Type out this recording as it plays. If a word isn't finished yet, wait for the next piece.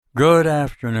Good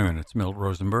afternoon. It's Milt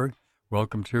Rosenberg.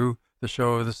 Welcome to the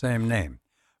show of the same name.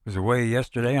 I was away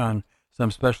yesterday on some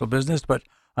special business, but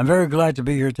I'm very glad to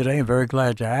be here today and very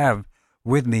glad to have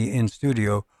with me in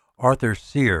studio Arthur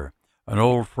Sear, an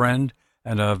old friend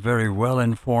and a very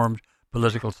well-informed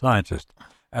political scientist.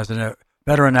 As a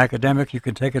veteran academic, you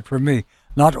can take it from me.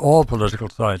 Not all political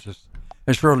scientists,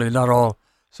 and surely not all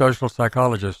social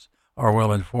psychologists, are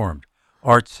well-informed.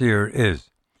 Art Sear is.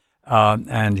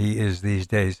 And he is these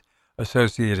days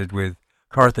associated with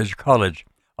Carthage College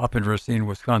up in Racine,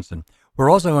 Wisconsin. We're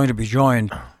also going to be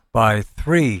joined by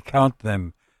count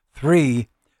them, three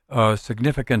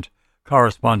significant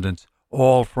correspondents,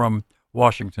 all from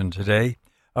Washington today.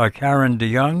 Karen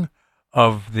DeYoung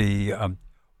of the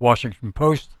Washington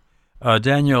Post,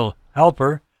 Daniel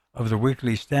Halper of the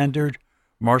Weekly Standard,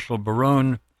 Marshall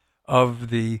Barone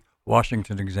of the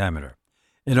Washington Examiner.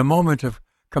 In a moment of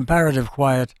comparative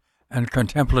quiet and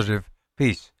contemplative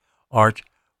peace, Art,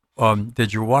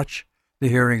 did you watch the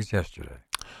hearings yesterday?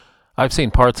 I've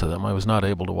seen parts of them. I was not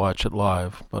able to watch it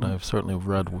live, but I've certainly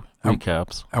read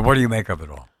recaps. And what do you make of it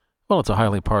all? Well, it's a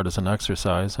highly partisan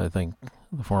exercise. I think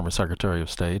the former Secretary of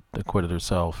State acquitted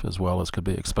herself as well as could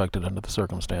be expected under the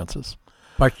circumstances.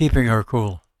 By keeping her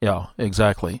cool. Yeah,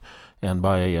 exactly. And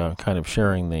by kind of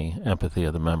sharing the empathy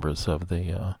of the members of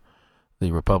the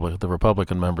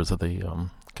Republican members of the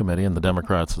committee and the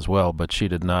Democrats as well, but she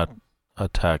did not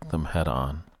attack them head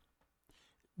on.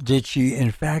 Did she,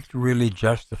 in fact, really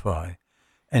justify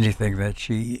anything that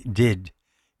she did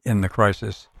in the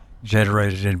crisis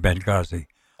generated in Benghazi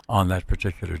on that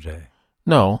particular day?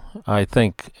 No, I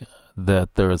think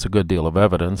that there is a good deal of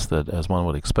evidence that, as one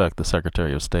would expect, the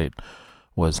Secretary of State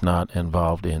was not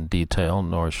involved in detail,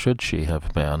 nor should she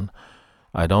have been.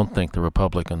 I don't think the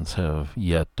Republicans have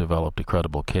yet developed a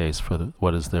credible case for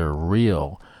what is their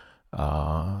real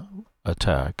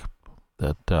attack,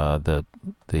 that the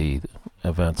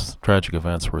tragic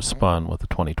events were spun with the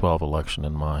 2012 election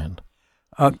in mind.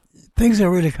 Things are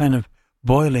really kind of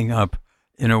boiling up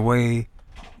in a way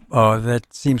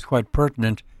that seems quite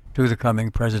pertinent to the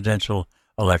coming presidential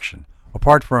election.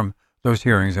 Apart from those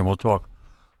hearings, and we'll talk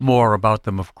more about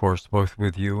them, of course, both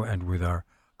with you and with our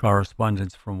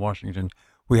correspondents from Washington.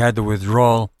 We had the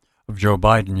withdrawal of Joe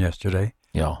Biden yesterday,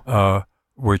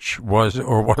 which was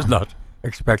or was not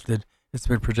expected. It's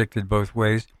been predicted both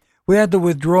ways. We had the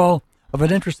withdrawal of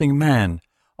an interesting man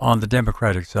on the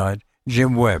Democratic side,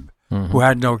 Jim Webb, who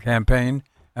had no campaign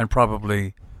and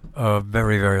probably a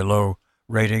very, very low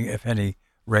rating, if any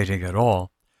rating at all,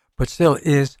 but still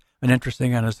is an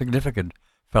interesting and a significant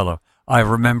fellow. I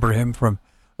remember him from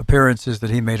appearances that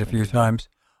he made a few times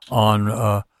on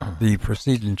the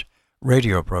precedent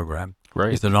radio program. Right.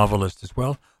 He's a novelist as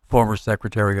well, former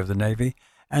Secretary of the Navy,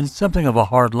 and something of a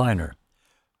hardliner.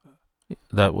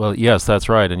 Yes, that's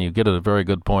right, and you get at a very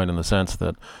good point in the sense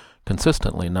that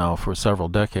consistently now for several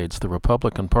decades, the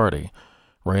Republican Party,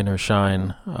 rain or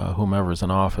shine, whomever's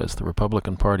in office, the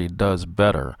Republican Party does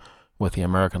better with the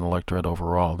American electorate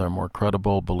overall. They're more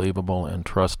credible, believable, and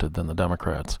trusted than the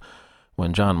Democrats.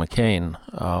 When John McCain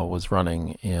was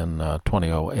running in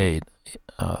 2008,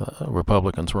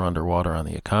 Republicans were underwater on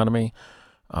the economy,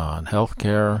 on health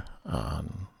care,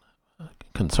 on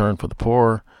concern for the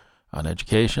poor, on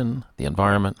education, the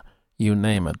environment, you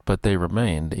name it. But they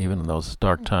remained, even in those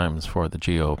dark times for the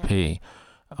GOP,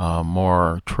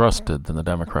 more trusted than the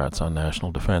Democrats on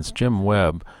national defense. Jim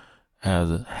Webb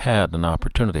has had an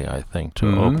opportunity, I think,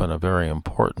 to open a very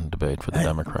important debate for the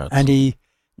Democrats. And he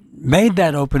made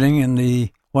that opening in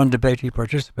the one debate he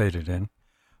participated in,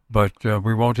 but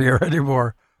we won't hear any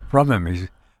more from him. He's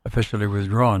officially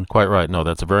withdrawn. Quite right. No,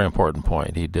 that's a very important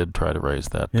point. He did try to raise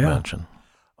that dimension.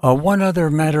 One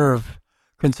other matter of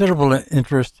considerable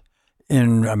interest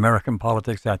in American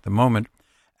politics at the moment,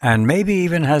 and maybe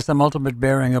even has some ultimate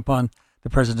bearing upon the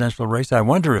presidential race, I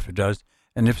wonder if it does,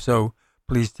 and if so,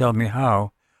 please tell me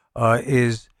how,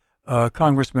 is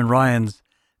Congressman Ryan's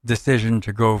decision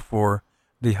to go for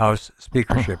the House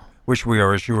speakership, which we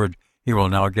are assured he will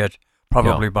now get,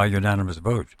 probably by unanimous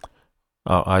vote.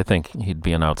 I think he'd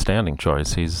be an outstanding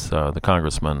choice. He's the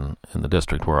congressman in the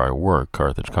district where I work,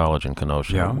 Carthage College in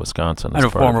Kenosha, Wisconsin. And a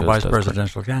former vice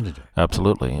presidential candidate.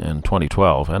 Absolutely, in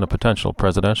 2012, and a potential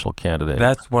presidential candidate.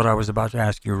 That's what I was about to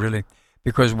ask you, really,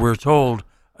 because we're told,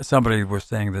 somebody was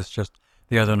saying this just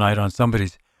the other night on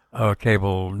somebody's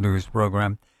cable news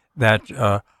program,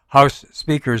 that House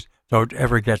speakers don't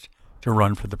ever get to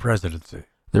run for the presidency.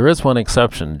 There is one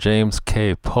exception, James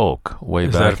K. Polk, way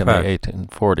back in the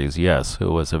 1840s, yes,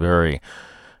 who was a very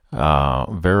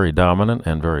dominant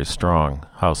and very strong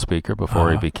House Speaker before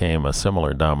he became a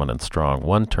similar dominant, strong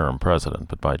one-term president,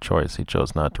 but by choice he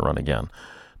chose not to run again.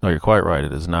 No, you're quite right.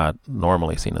 It is not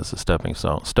normally seen as a stepping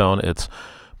stone. It's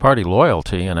party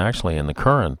loyalty, and actually in the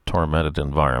current tormented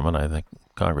environment, I think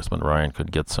Congressman Ryan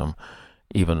could get some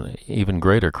even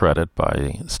greater credit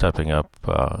by stepping up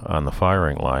on the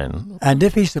firing line. And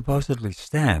if he supposedly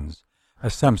stands,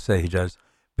 as some say he does,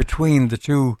 between the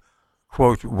two,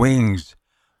 quote, wings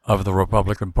of the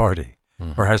Republican Party,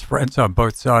 or has friends on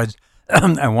both sides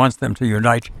and wants them to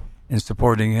unite in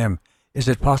supporting him, is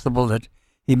it possible that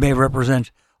he may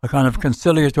represent a kind of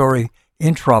conciliatory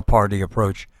intra-party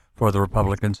approach for the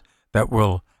Republicans that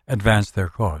will advance their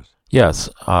cause? Yes,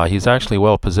 he's actually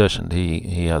well positioned.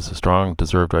 He has a strong,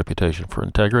 deserved reputation for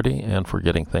integrity and for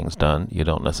getting things done. You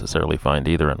don't necessarily find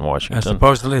either in Washington. And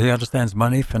supposedly he understands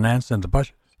money, finance, and the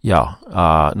budget. Yeah.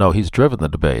 No, he's driven the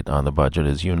debate on the budget,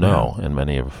 as you know, and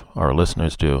many of our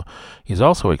listeners do. He's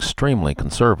also extremely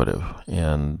conservative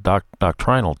in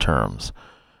doctrinal terms,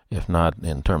 if not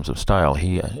in terms of style.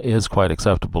 He is quite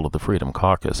acceptable to the Freedom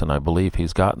Caucus, and I believe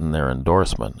he's gotten their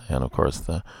endorsement. And, of course,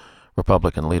 the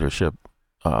Republican leadership,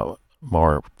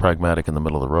 more pragmatic in the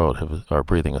middle of the road, are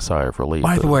breathing a sigh of relief.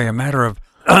 By the way, a matter of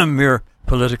mere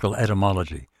political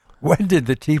etymology, when did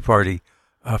the Tea Party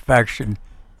faction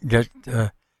get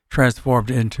transformed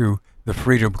into the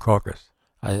Freedom Caucus?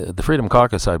 The Freedom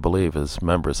Caucus, I believe, is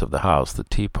members of the House. The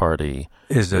Tea Party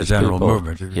is a general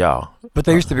movement. Yeah. But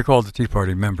they used to be called the Tea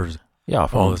Party members. Yeah,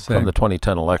 from the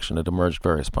 2010 election, it emerged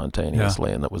very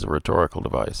spontaneously, and that was a rhetorical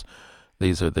device.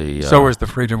 These are the... so is the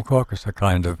Freedom Caucus a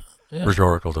kind of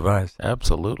rhetorical device?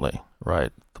 Absolutely,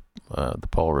 right. The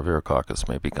Paul Revere Caucus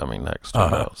may be coming next. Who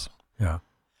knows?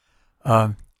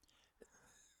 Yeah.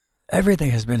 Everything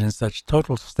has been in such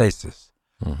total stasis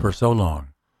for so long.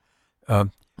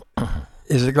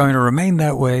 Is it going to remain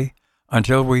that way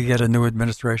until we get a new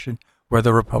administration,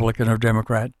 whether Republican or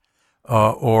Democrat?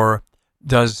 Or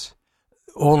does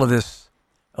all of this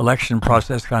election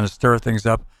process kind of stir things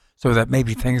up so that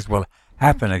maybe things will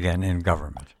happen again in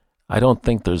government? I don't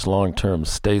think there's long-term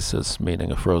stasis,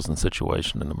 meaning a frozen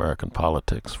situation in American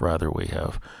politics. Rather, we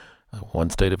have one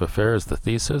state of affairs, the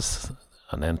thesis,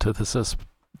 an antithesis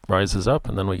rises up,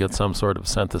 and then we get some sort of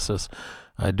synthesis.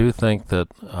 I do think that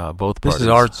both parties... This is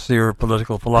Art Sear,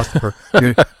 political philosopher.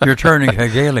 You're turning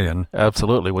Hegelian.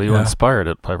 Absolutely. Well, you inspired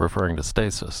it by referring to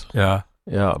stasis. Yeah.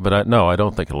 Yeah, but I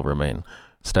don't think it'll remain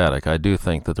static. I do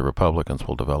think that the Republicans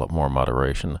will develop more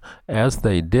moderation, as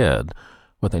they did.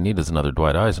 What they need is another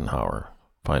Dwight Eisenhower.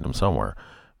 Find him somewhere.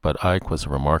 But Ike was a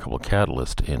remarkable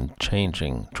catalyst in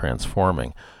changing,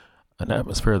 transforming an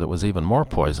atmosphere that was even more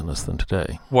poisonous than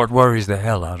today. What worries the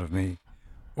hell out of me,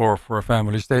 or for a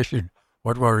family station,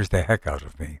 what worries the heck out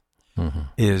of me,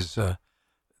 is the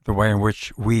way in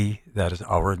which we, that is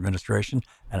our administration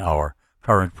and our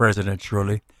current president,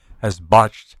 surely, has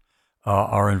botched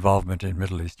our involvement in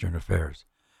Middle Eastern affairs,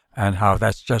 and how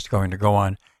that's just going to go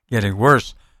on getting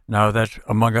worse now that,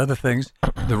 among other things,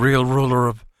 the real ruler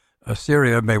of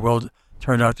Syria may well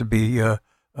turn out to be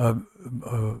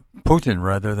Putin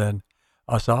rather than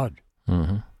Assad.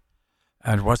 And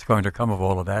what's going to come of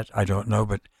all of that, I don't know,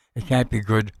 but it can't be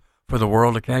good for the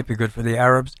world. It can't be good for the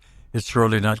Arabs. It's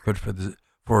surely not good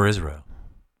for Israel.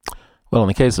 Well, in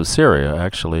the case of Syria,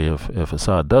 actually, if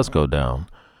Assad does go down,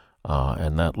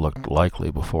 and that looked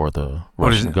likely before the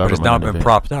Russian government... But it's now been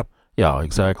propped up. Yeah,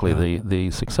 exactly. Yeah.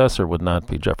 The successor would not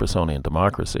be Jeffersonian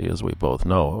democracy, as we both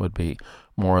know. It would be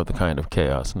more of the kind of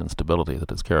chaos and instability that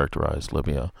has characterized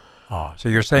Libya so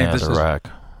you're saying and this Iraq.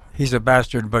 He's a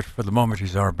bastard, but for the moment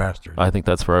he's our bastard. I think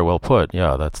that's very well put.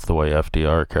 Yeah, that's the way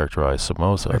FDR characterized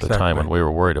Somoza at a time when we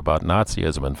were worried about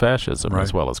Nazism and fascism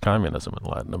as well as communism in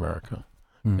Latin America.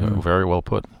 Very well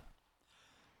put.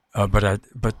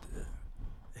 But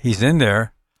he's in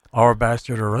there, our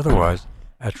bastard or otherwise,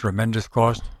 at tremendous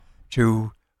cost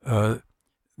to the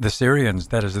Syrians,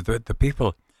 that is, the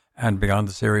people, and beyond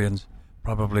the Syrians,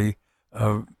 probably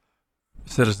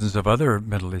citizens of other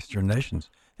Middle Eastern nations.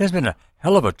 There's been a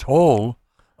hell of a toll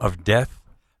of death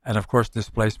and, of course,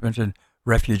 displacement and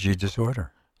refugee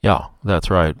disorder. Yeah,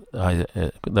 that's right.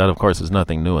 That, of course, is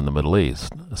nothing new in the Middle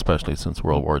East, especially since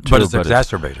World War II. But it's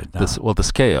exacerbated now. The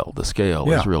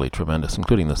scale is really tremendous,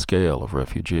 including the scale of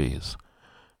refugees.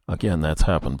 Again, that's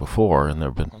happened before, and there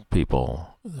have been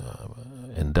people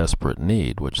in desperate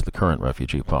need, which the current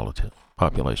refugee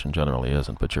population generally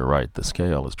isn't. But you're right, the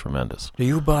scale is tremendous. Do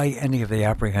you buy any of the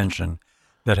apprehension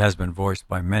that has been voiced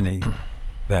by many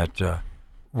that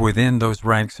within those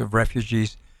ranks of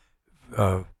refugees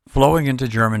flowing into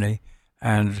Germany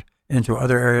and into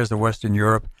other areas of Western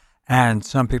Europe, and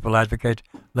some people advocate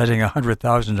letting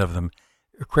 100,000 of them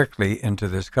quickly into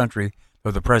this country,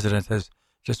 though the president has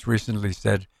just recently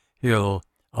said he'll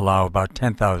allow about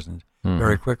 10,000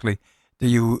 very quickly. do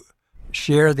you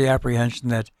share the apprehension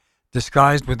that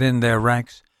disguised within their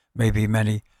ranks may be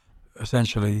many,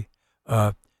 essentially,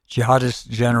 jihadists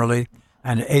generally,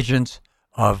 and agents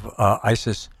of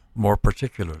ISIS more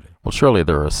particularly? Well, surely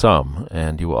there are some,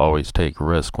 and you always take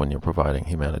risk when you're providing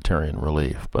humanitarian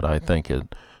relief. But I think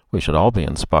we should all be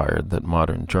inspired that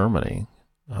modern Germany,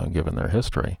 given their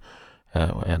history,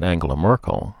 and Angela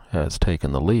Merkel has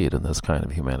taken the lead in this kind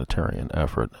of humanitarian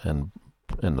effort. And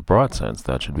in the broad sense,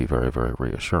 that should be very, very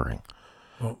reassuring.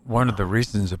 Well, one of the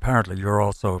reasons, apparently, you're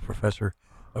also a professor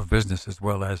of business as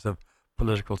well as of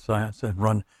political science and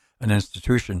run an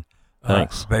institution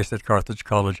based at Carthage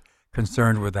College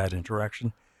concerned with that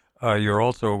interaction. You're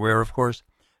also aware, of course,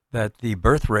 that the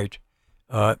birth rate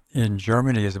in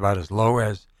Germany is about as low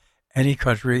as any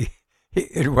country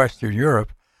in Western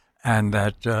Europe, and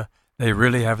that they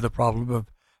really have the problem of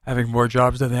having more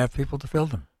jobs than they have people to fill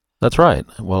them. That's right.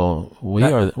 Well, we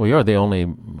are the only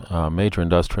major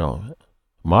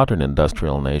modern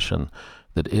industrial nation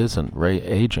that isn't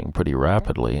aging pretty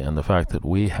rapidly, and the fact that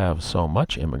we have so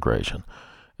much immigration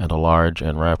and a large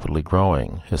and rapidly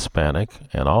growing Hispanic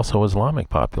and also Islamic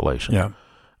population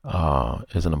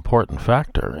is an important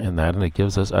factor in that, and it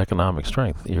gives us economic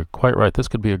strength. You're quite right. This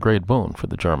could be a great boon for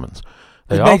the Germans.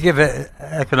 It may give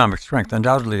economic strength.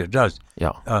 Undoubtedly it does.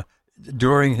 Yeah.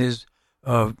 During his,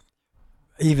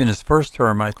 even his first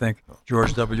term, I think,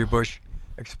 George W. Bush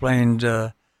explained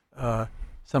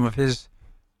some of his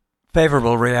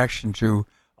favorable reaction to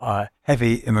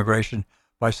heavy immigration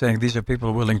by saying these are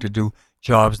people willing to do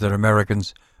jobs that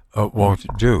Americans won't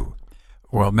do.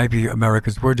 Well, maybe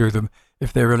Americans would do them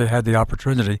if they really had the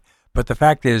opportunity. But the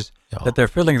fact is that they're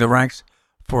filling the ranks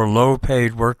for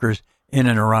low-paid workers in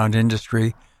and around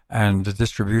industry and the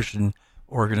distribution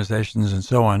organizations and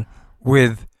so on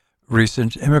with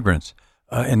recent immigrants.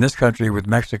 In this country with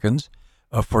Mexicans,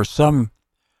 for some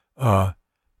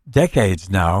decades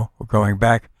now, going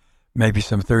back maybe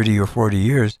some 30 or 40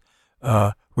 years,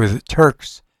 with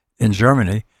Turks in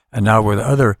Germany, and now with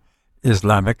other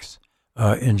Islamics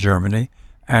in Germany,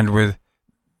 and with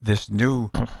this new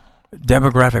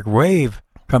demographic wave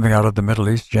coming out of the Middle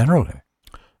East generally.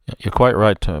 You're quite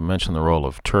right to mention the role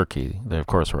of Turkey. They, of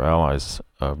course, were allies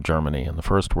of Germany in the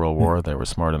First World War. They were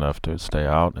smart enough to stay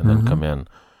out and then come in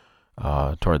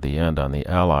toward the end on the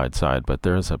Allied side. But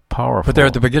there's a powerful... But they're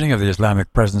at the beginning of the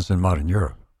Islamic presence in modern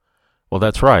Europe. Well,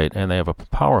 that's right, and they have a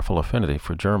powerful affinity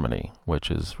for Germany,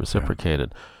 which is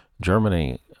reciprocated.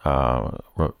 Germany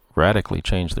radically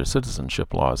changed their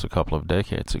citizenship laws a couple of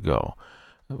decades ago.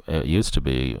 It used to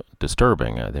be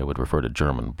disturbing. They would refer to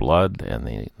German blood and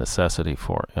the necessity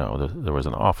for, there was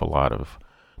an awful lot of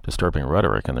disturbing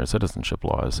rhetoric in their citizenship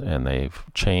laws, and they've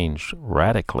changed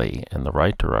radically in the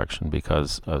right direction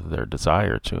because of their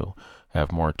desire to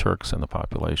have more Turks in the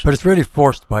population. But it's really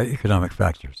forced by economic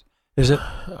factors, is it?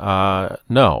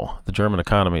 No. The German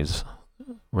economy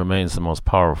remains the most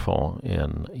powerful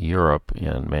in Europe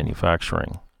in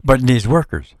manufacturing. But needs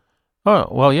workers. Oh,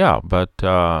 well, yeah, but...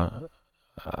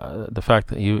 the fact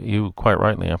that you quite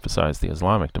rightly emphasize the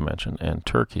Islamic dimension, and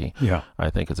Turkey, I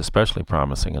think, is especially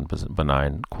promising and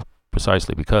benign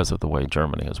precisely because of the way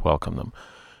Germany has welcomed them.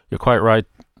 You're quite right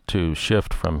to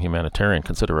shift from humanitarian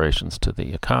considerations to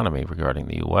the economy regarding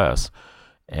the U.S.,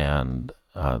 and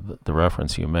the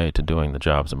reference you made to doing the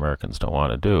jobs Americans don't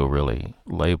want to do really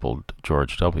labeled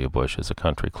George W. Bush as a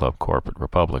country club corporate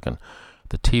Republican.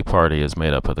 The Tea Party is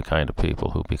made up of the kind of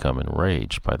people who become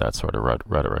enraged by that sort of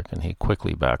rhetoric, and he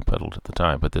quickly backpedaled at the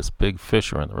time. But this big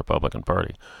fissure in the Republican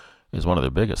Party is one of their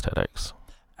biggest headaches.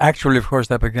 Actually, of course,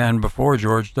 that began before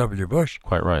George W. Bush.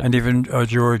 Quite right. And even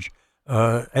George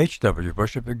H.W.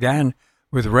 Bush. It began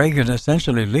with Reagan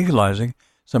essentially legalizing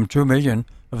some 2 million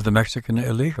of the Mexican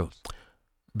illegals.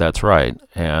 That's right,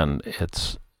 and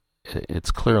it's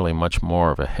clearly much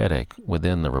more of a headache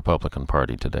within the Republican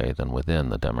Party today than within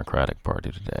the Democratic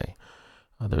Party today.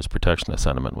 There's protectionist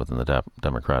sentiment within the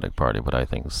Democratic Party, but I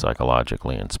think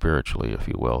psychologically and spiritually, if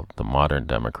you will, the modern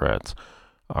Democrats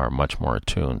are much more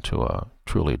attuned to a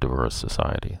truly diverse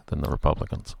society than the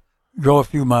Republicans. Go a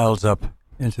few miles up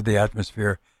into the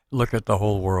atmosphere, look at the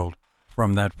whole world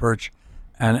from that perch,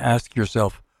 and ask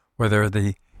yourself whether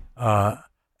the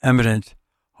eminent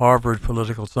Harvard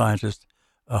political scientist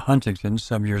Huntington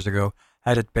some years ago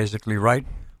had it basically right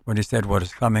when he said what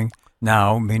is coming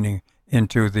now, meaning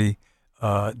into the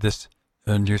this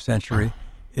new century,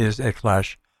 is a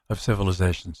clash of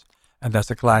civilizations. And that's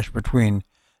a clash between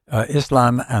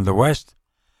Islam and the West,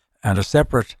 and a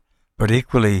separate but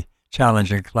equally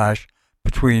challenging clash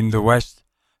between the West,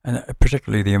 and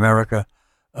particularly the America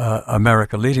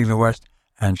leading the West,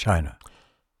 and China.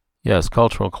 Yes,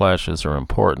 cultural clashes are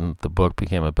important. The book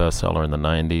became a bestseller in the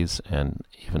 90s and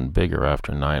even bigger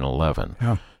after 9/11.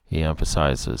 Yeah.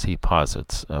 He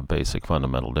posits a basic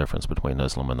fundamental difference between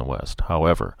Islam and the West.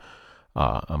 However,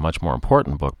 a much more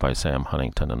important book by Sam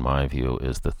Huntington, in my view,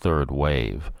 is The Third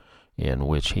Wave, in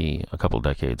which he, a couple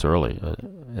decades early,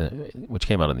 which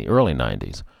came out in the early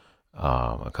 90s,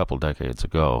 a couple decades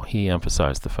ago, he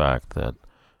emphasized the fact that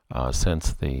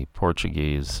since the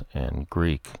Portuguese and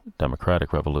Greek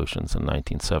democratic revolutions in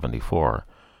 1974,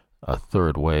 a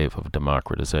third wave of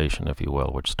democratization, if you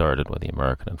will, which started with the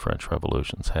American and French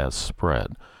revolutions, has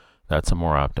spread. That's a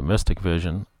more optimistic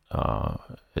vision.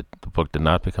 The book did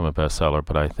not become a bestseller,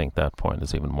 but I think that point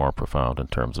is even more profound in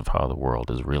terms of how the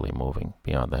world is really moving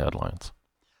beyond the headlines.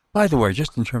 By the way,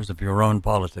 just in terms of your own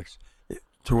politics,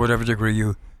 to whatever degree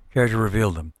you care to reveal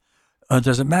them,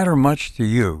 does it matter much to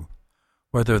you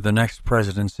whether the next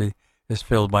presidency is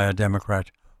filled by a Democrat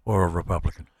or a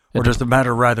Republican? Or does it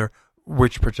matter rather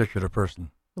which particular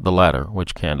person? The latter,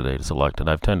 which candidate is elected.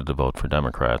 I've tended to vote for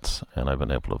Democrats, and I've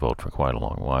been able to vote for quite a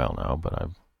long while now, but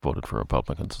I've voted for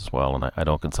Republicans as well, and I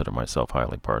don't consider myself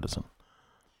highly partisan.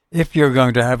 If you're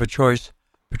going to have a choice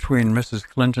between Mrs.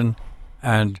 Clinton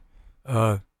and,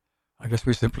 I guess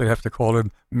we simply have to call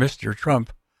him Mr.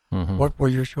 Trump, what will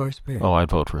your choice be? Oh, I'd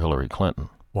vote for Hillary Clinton.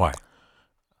 Why?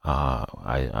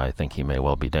 I think he may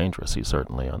well be dangerous. He's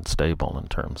certainly unstable in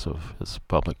terms of his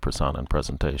public persona and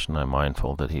presentation. I'm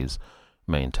mindful that he's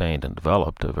maintained and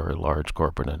developed a very large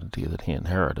corporate entity that he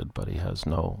inherited, but he has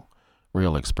no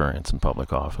real experience in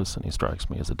public office, and he strikes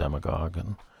me as a demagogue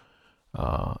and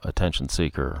attention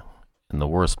seeker in the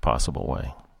worst possible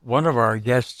way. One of our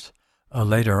guests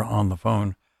later on the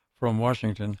phone from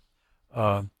Washington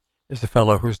is a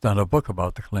fellow who's done a book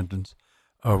about the Clintons,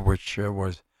 which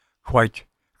was quite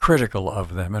critical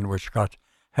of them and which got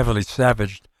heavily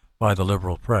savaged by the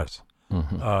liberal press.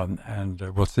 And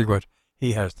we'll see what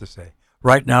he has to say.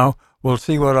 Right now, we'll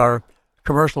see what our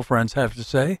commercial friends have to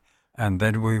say, and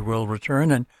then we will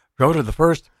return and go to the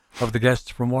first of the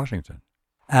guests from Washington.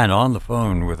 And on the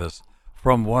phone with us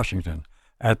from Washington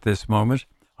at this moment,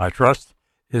 I trust,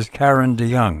 is Karen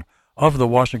DeYoung of the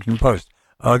Washington Post.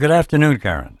 Good afternoon,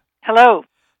 Karen. Hello.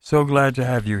 So glad to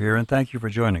have you here, and thank you for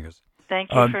joining us.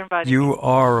 Thank you for inviting me. You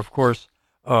are, of course,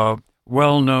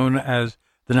 well known as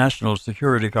the national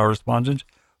security correspondent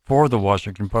for the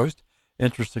Washington Post,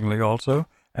 interestingly also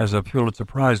as a Pulitzer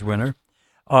Prize winner.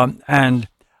 And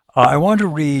I want to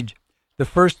read the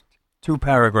first two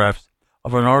paragraphs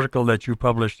of an article that you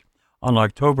published on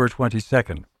October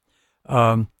 22nd.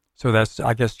 So that's,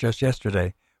 I guess, just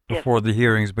yesterday before the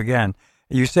hearings began.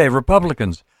 You say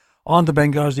Republicans on the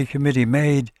Benghazi Committee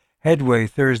made headway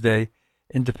Thursday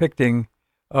in depicting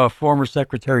former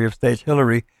Secretary of State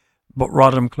Hillary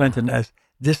Rodham Clinton as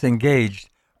disengaged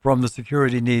from the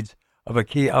security needs of a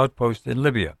key outpost in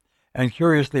Libya and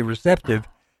curiously receptive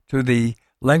to the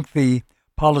lengthy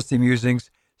policy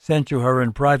musings sent to her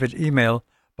in private email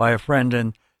by a friend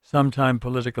and sometime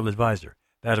political advisor.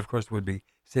 That, of course, would be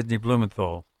Sidney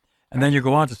Blumenthal. And then you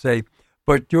go on to say,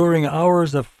 but during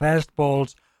hours of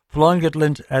fastballs flung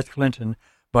at Clinton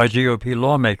by GOP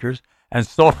lawmakers and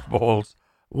softballs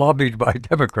lobbied by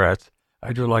Democrats,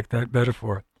 I do like that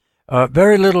metaphor,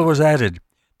 very little was added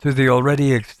to the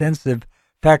already extensive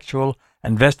factual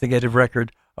investigative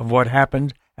record of what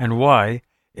happened and why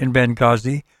in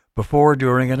Benghazi before,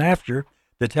 during, and after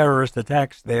the terrorist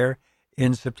attacks there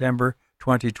in September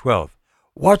 2012.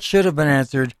 What should have been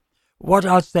answered? What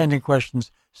outstanding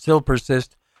questions still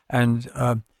persist and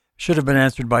should have been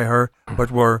answered by her,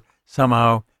 but were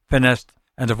somehow finessed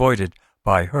and avoided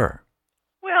by her?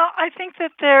 Well, I think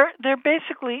that there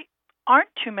basically aren't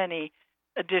too many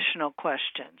additional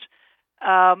questions.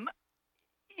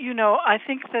 I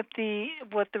think that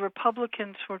what the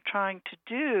Republicans were trying to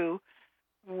do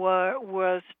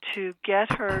was to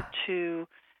get her to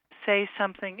say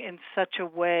something in such a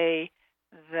way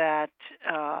that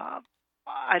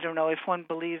I don't know if one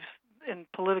believes in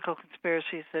political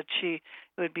conspiracies that it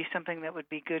would be something that would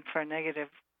be good for a negative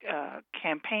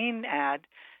campaign ad,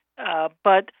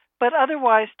 but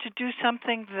otherwise to do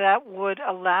something that would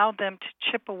allow them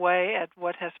to chip away at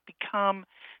what has become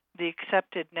the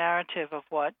accepted narrative of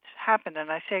what happened. And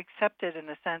I say accepted in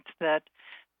the sense that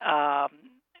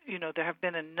there have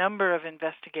been a number of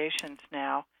investigations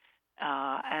now,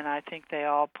 and I think they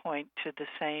all point to the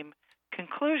same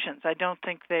conclusions. I don't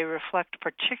think they reflect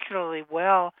particularly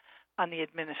well on the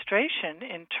administration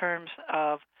in terms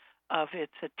of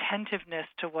its attentiveness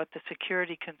to what the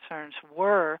security concerns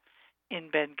were in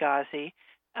Benghazi,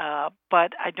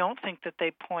 but I don't think that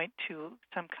they point to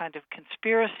some kind of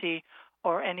conspiracy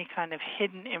or any kind of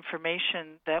hidden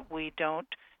information that we don't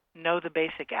know the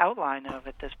basic outline of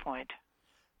at this point.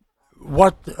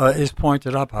 What is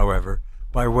pointed up, however,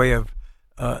 by way of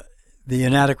the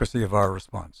inadequacy of our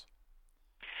response?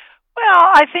 Well,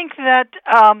 I think that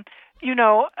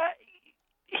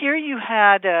here you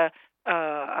had a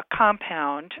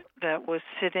compound that was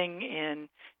sitting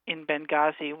in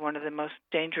Benghazi, one of the most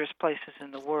dangerous places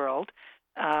in the world,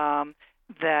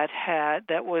 that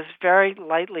was very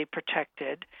lightly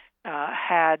protected,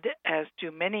 had, as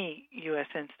do many U.S.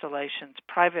 installations,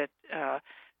 private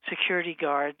security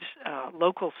guards,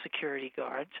 local security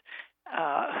guards,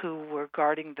 who were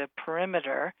guarding the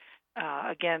perimeter.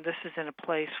 Again, this is in a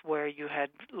place where you had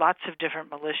lots of different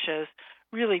militias,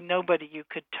 really nobody you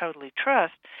could totally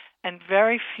trust, and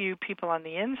very few people on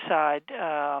the inside,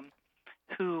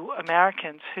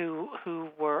 Americans who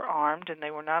were armed, and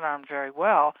they were not armed very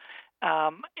well.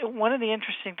 One of the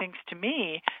interesting things to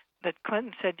me that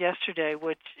Clinton said yesterday,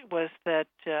 which was that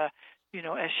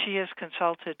as she has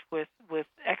consulted with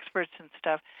experts and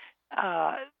stuff,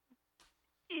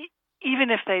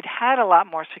 even if they'd had a lot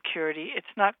more security,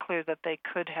 it's not clear that they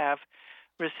could have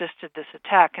resisted this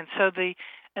attack. And so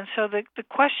the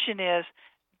question is,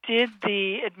 did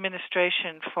the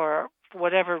administration, for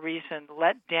whatever reason,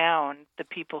 let down the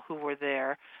people who were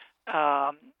there?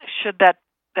 Should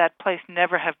that place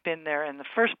never have been there in the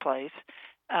first place?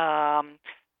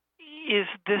 Is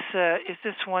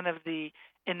this one of the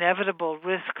inevitable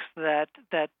risks that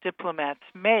diplomats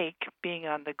make being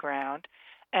on the ground?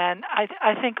 And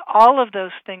I think all of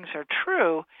those things are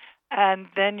true, and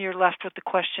then you're left with the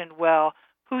question, well,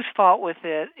 whose fault was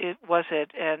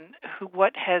it, and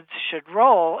what heads should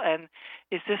roll, and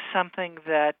is this something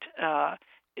that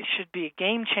it should be a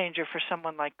game changer for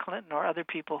someone like Clinton or other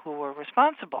people who were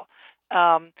responsible?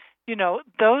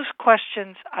 Those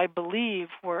questions, I believe,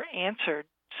 were answered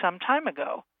some time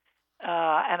ago.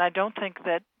 And I don't think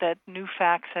that new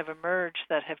facts have emerged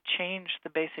that have changed the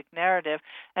basic narrative,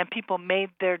 and people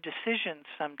made their decisions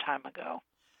some time ago.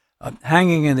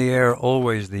 Hanging in the air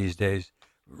always these days,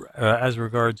 as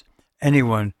regards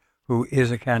anyone who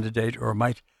is a candidate or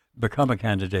might become a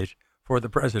candidate for the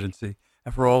presidency.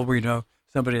 And for all we know,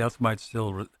 somebody else might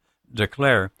still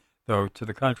declare, though to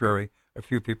the contrary, a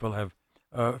few people have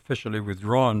officially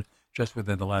withdrawn just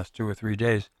within the last 2 or 3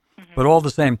 days. Mm-hmm. But all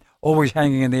the same, always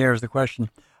hanging in the air is the question,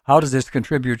 how does this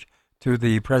contribute to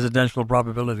the presidential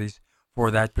probabilities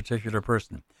for that particular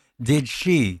person? Did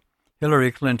she,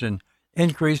 Hillary Clinton,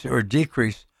 increase or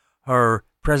decrease her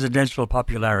presidential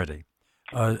popularity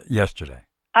yesterday?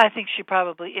 I think she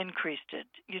probably increased it.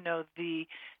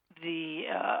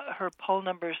 Her poll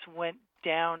numbers went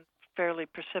down fairly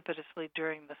precipitously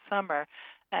during the summer,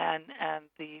 and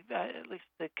at least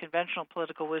the conventional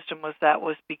political wisdom was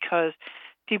because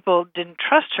people didn't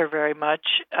trust her very much,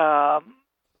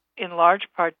 in large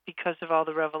part because of all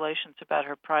the revelations about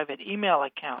her private email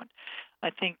account. I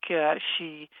think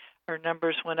her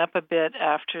numbers went up a bit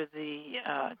after the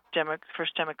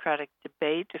first Democratic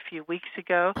debate a few weeks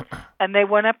ago, and they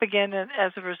went up again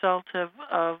as a result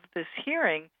of this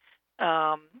hearing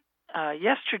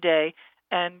yesterday.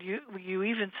 And you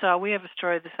even saw, we have a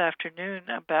story this afternoon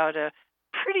about a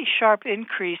pretty sharp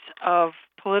increase of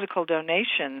political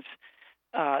donations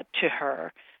to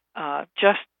her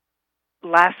just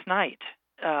last night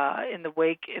in the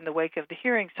wake of the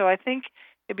hearing. So I think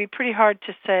it'd be pretty hard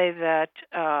to say that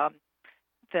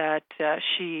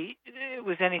she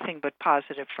was anything but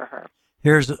positive for her.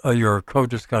 Here's your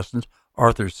co-discussant,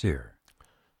 Arthur Sear.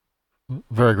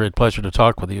 Very great pleasure to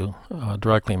talk with you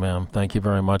directly, ma'am. Thank you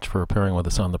very much for appearing with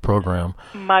us on the program.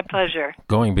 My pleasure.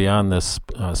 Going beyond this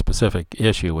specific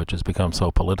issue, which has become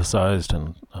so politicized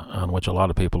and on which a lot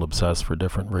of people obsess for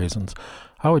different reasons,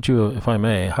 how would you, if I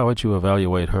may,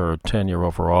 evaluate her tenure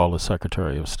overall as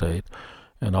Secretary of State?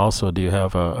 And also, do you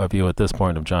have a view at this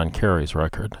point of John Kerry's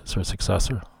record as her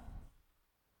successor?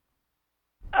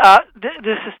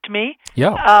 This is to me?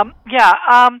 Yeah.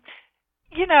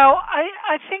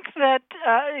 I think that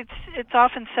it's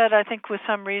often said, I think with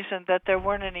some reason, that there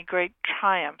weren't any great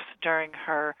triumphs during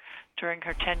her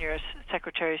tenure as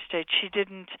Secretary of State. She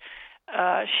didn't.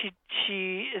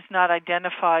 She is not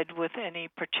identified with any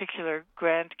particular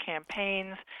grand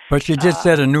campaigns. But she did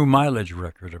set a new mileage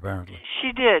record, apparently.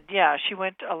 She did, yeah. She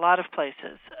went a lot of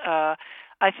places.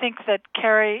 I think that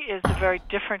Kerry is a very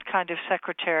different kind of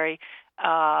secretary.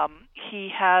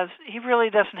 He really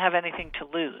doesn't have anything to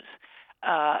lose.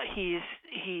 He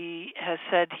has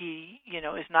said he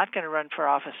is not going to run for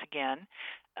office again.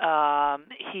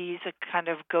 He's a kind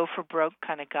of go for broke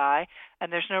kind of guy,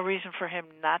 and there's no reason for him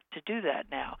not to do that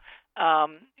now.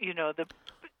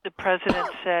 the president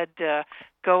said,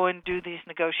 go and do these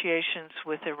negotiations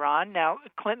with Iran. Now,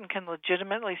 Clinton can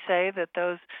legitimately say that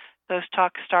those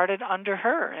talks started under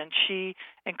her, and she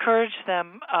encouraged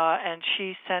them, and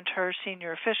she sent her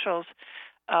senior officials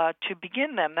to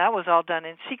begin them. That was all done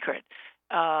in secret.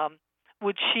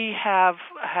 Would she have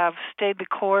stayed the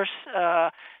course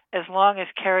as long as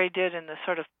Kerry did in the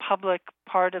sort of public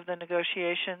part of the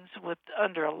negotiations, with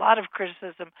under a lot of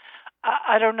criticism?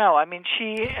 I don't know. I mean,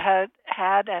 she had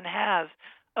and has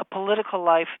a political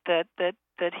life that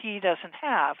he doesn't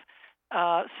have.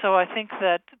 So I think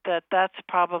that's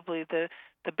probably the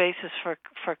basis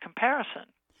for comparison.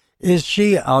 Is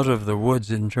she out of the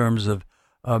woods in terms of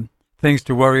things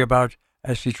to worry about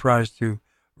as she tries to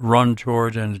run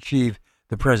toward and achieve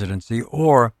the presidency,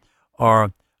 or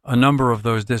are a number of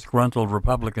those disgruntled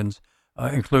Republicans,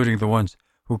 including the ones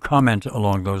who comment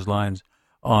along those lines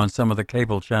on some of the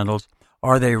cable channels,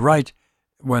 are they right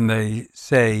when they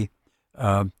say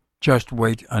just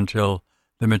wait until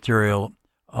the material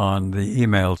on the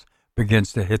emails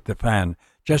begins to hit the fan?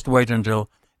 Just wait until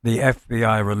the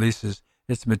FBI releases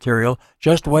its material.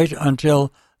 Just wait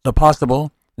until the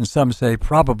possible, and some say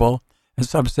probable, and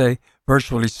some say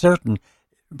virtually certain,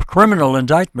 criminal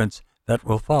indictments that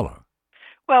will follow.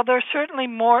 Well, there's certainly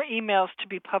more emails to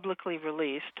be publicly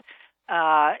released.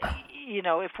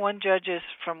 If one judges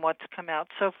from what's come out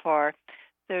so far,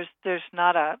 there's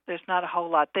not a whole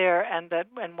lot there, and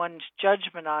one's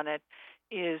judgment on it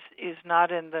is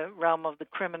not in the realm of the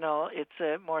criminal. It's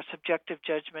a more subjective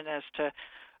judgment as to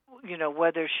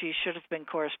whether she should have been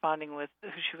corresponding with who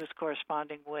she was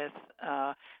corresponding with,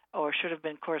 or should have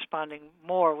been corresponding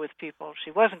more with people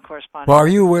she wasn't corresponding Well, with.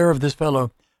 are you aware of this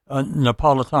fellow,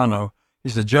 Napolitano?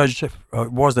 He's a judge,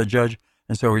 was a judge,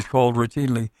 and so he's called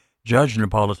routinely Judge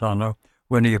Napolitano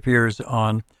when he appears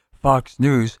on Fox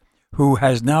News, who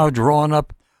has now drawn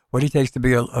up what he takes to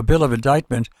be a bill of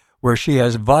indictment where she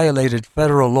has violated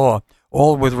federal law,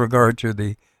 all with regard to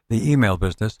the email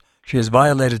business. She has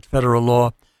violated federal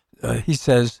law, he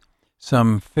says,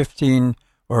 some 15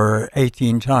 or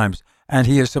 18 times. And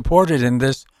he is supported in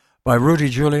this by Rudy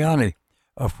Giuliani,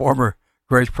 a former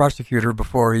great prosecutor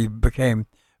before he became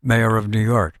mayor of New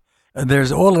York.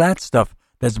 There's all of that stuff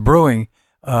that's brewing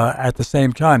at the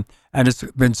same time. And it's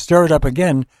been stirred up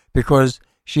again because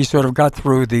she sort of got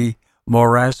through the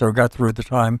morass, or got through the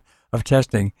time of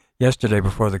testing yesterday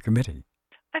before the committee.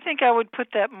 I think I would put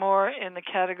that more in the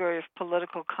category of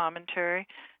political commentary.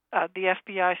 The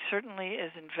FBI certainly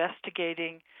is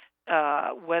investigating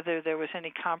whether there was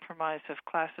any compromise of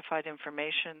classified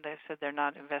information. They said they're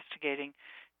not investigating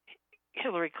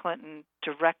Hillary Clinton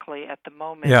directly at the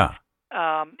moment. Yeah.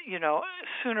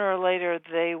 Sooner or later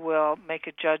they will make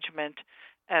a judgment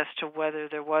as to whether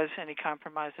there was any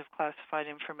compromise of classified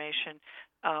information.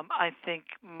 I think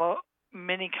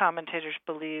many commentators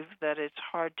believe that it's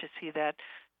hard to see that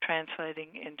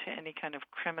translating into any kind of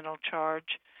criminal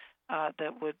charge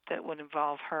that would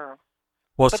involve her.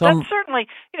 Well, but that's certainly,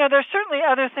 there's certainly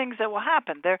other things that will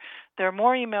happen. There are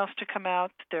more emails to come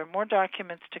out. There are more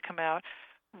documents to come out.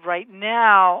 Right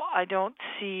now, I don't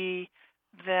see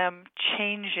them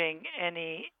changing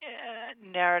any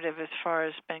narrative as far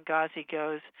as Benghazi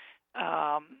goes.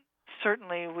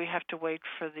 Certainly, we have to wait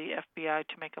for the FBI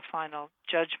to make a final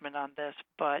judgment on this,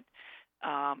 but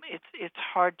it's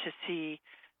hard to see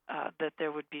that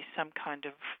there would be some kind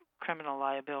of criminal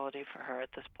liability for her at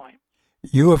this point.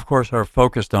 You, of course, are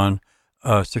focused on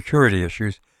security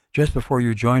issues. Just before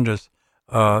you joined us,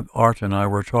 Art and I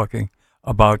were talking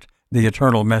about the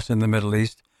eternal mess in the Middle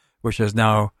East, which has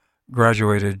now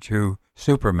graduated to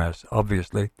super mess,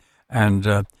 obviously, and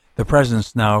the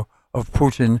presence now of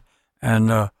Putin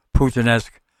and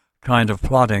Putin-esque kind of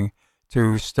plotting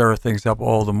to stir things up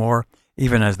all the more,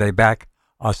 even as they back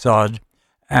Assad.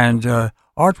 And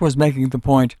Art was making the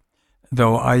point,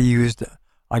 though I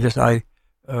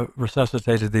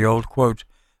resuscitated the old quote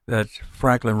that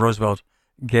Franklin Roosevelt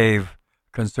gave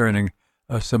concerning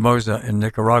Somoza in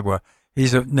Nicaragua.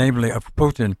 He's namely of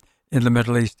Putin in the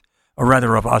Middle East, or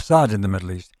rather of Assad in the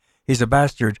Middle East. He's a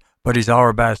bastard, but he's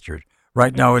our bastard.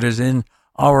 Right now it is in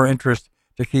our interest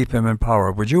to keep him in power.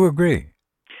 Would you agree?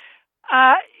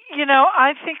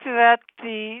 I think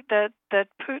that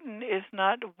Putin is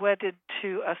not wedded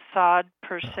to Assad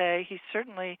per se. He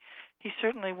certainly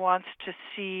wants to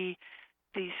see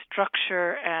the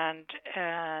structure and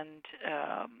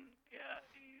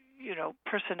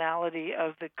personality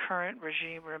of the current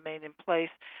regime remain in place.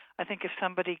 I think if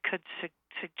somebody could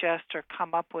suggest or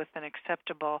come up with an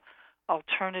acceptable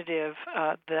alternative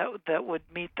that would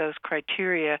meet those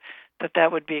criteria,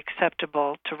 that would be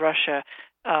acceptable to Russia.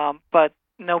 But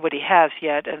nobody has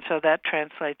yet, and so that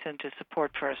translates into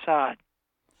support for Assad.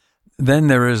 Then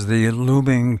there is the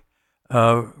looming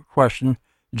question,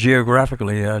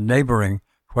 geographically, a neighboring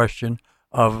question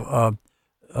of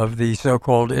the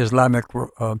so-called Islamic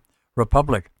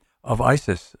Republic of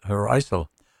ISIS or ISIL.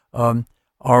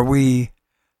 Are we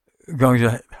going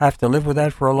to have to live with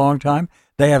that for a long time?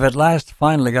 They have at last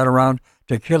finally got around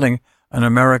to killing an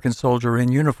American soldier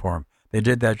in uniform. They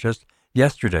did that just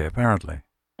yesterday, apparently.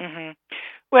 Mm-hmm.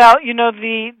 Well,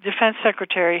 the Defense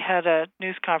Secretary had a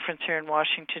news conference here in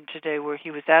Washington today where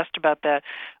he was asked about that,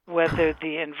 whether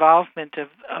the involvement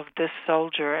of this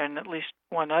soldier and at least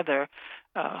one other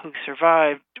who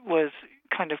survived was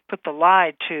kind of put the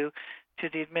lie to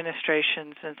the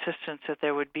administration's insistence that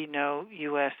there would be no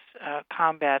U.S.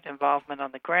 Combat involvement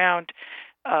on the ground.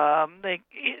 The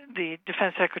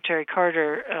Defense Secretary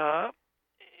Carter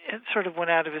sort of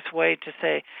went out of his way to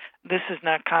say, this is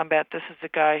not combat, this is the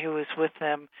guy who was with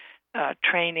them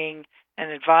training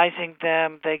and advising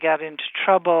them. They got into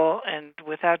trouble, and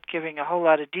without giving a whole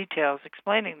lot of details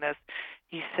explaining this,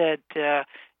 he said,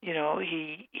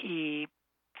 he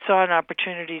saw an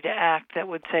opportunity to act that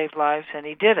would save lives, and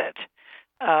he did it.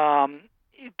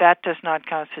 That does not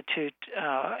constitute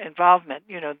involvement.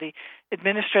 The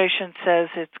administration says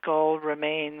its goal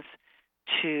remains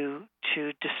to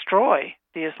destroy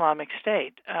the Islamic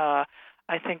State.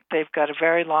 I think they've got a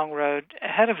very long road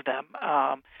ahead of them.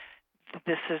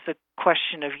 This is a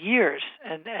question of years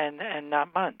and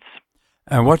not months.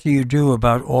 And what do you do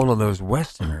about all of those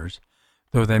Westerners,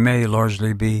 though they may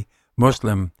largely be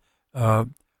Muslim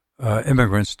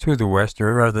immigrants to the West,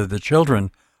 or rather the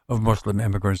children of Muslim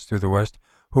immigrants to the West,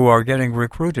 who are getting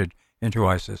recruited into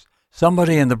ISIS?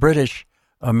 Somebody in the British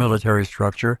military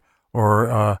structure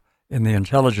or in the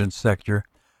intelligence sector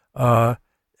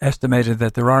estimated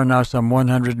that there are now some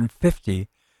 150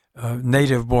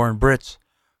 native-born Brits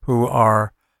who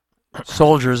are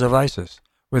soldiers of ISIS,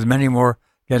 with many more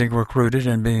getting recruited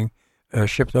and being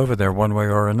shipped over there one way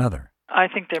or another. I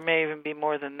think there may even be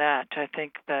more than that. I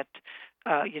think that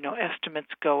estimates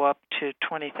go up to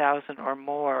 20,000 or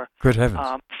more. Good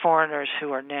heavens! Foreigners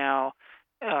who are now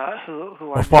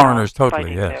who are foreigners now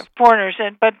totally, yes. There. Foreigners,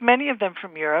 but many of them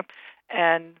from Europe,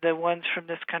 and the ones from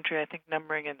this country, I think,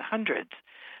 numbering in the hundreds.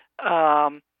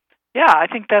 I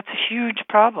think that's a huge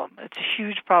problem. It's a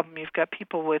huge problem. You've got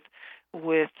people with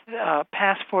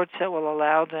passports that will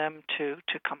allow them to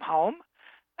come home.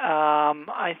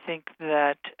 I think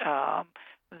that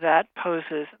that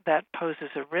poses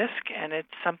a risk, and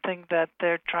it's something that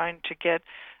they're trying to get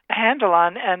a handle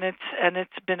on, and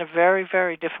it's been a very,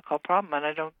 very difficult problem, and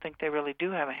I don't think they really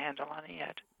do have a handle on it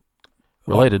yet.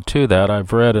 Related to that,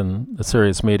 I've read in the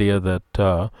serious media that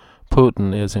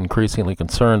Putin is increasingly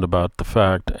concerned about the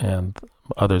fact, and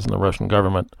others in the Russian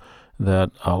government,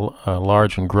 that a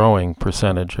large and growing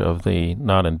percentage of the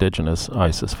non-indigenous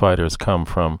ISIS fighters come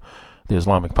from the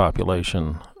Islamic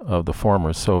population of the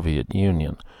former Soviet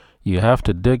Union. You have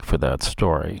to dig for that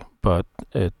story, but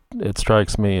it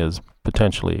strikes me as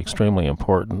potentially extremely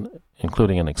important,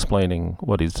 including in explaining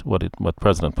what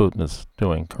President Putin is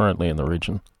doing currently in the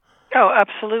region. Oh,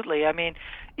 absolutely. I mean,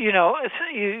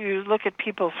 you look at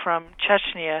people from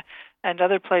Chechnya and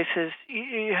other places,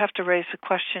 you have to raise the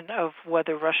question of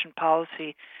whether Russian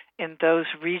policy in those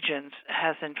regions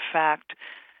has in fact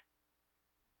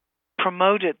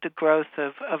promoted the growth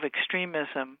of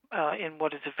extremism in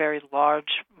what is a very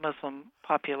large Muslim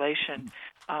population,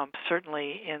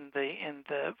 certainly in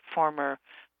the former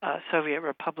Soviet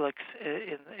republics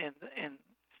in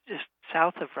just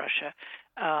south of Russia.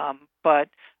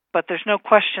 But there's no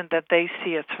question that they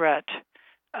see a threat,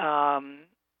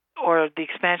 or the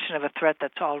expansion of a threat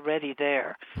that's already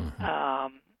there.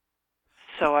 Mm-hmm.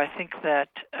 So I think that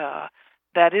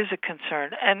that is a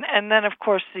concern. And then, of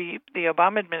course, the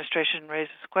Obama administration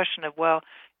raises the question of, well,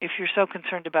 if you're so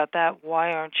concerned about that,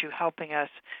 why aren't you helping us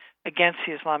against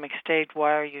the Islamic State?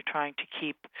 Why are you trying to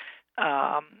keep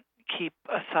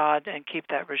Assad and keep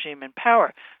that regime in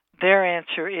power? Their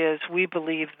answer is, we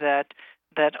believe that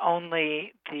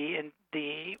only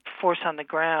the force on the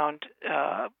ground,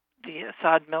 the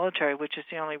Assad military, which is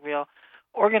the only real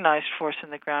organized force in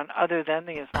the ground other than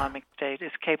the Islamic State,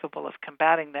 is capable of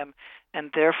combating them, and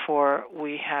therefore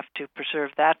we have to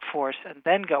preserve that force and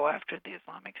then go after the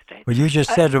Islamic State. Well, you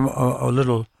just said a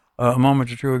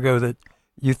moment or two ago that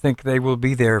you think they will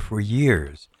be there for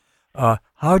years.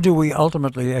 How do we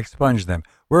ultimately expunge them?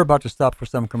 We're about to stop for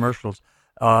some commercials,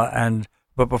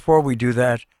 but before we do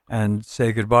that and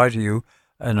say goodbye to you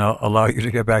and allow you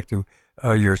to get back to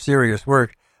your serious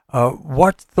work,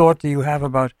 what thought do you have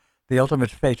about the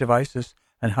ultimate fate of ISIS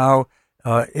and how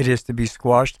it is to be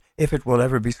squashed, if it will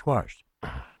ever be squashed?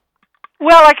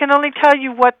 Well, I can only tell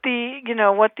you what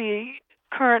the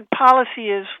current policy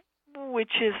is,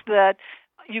 which is that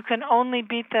you can only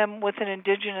beat them with an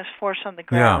indigenous force on the Yeah.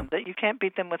 ground. That you can't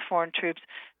beat them with foreign troops,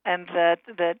 and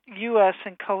that U.S.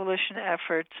 and coalition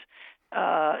efforts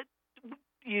uh,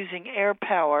 using air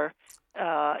power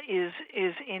is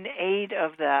in aid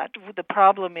of that. The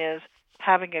problem is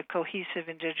having a cohesive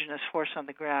indigenous force on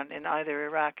the ground in either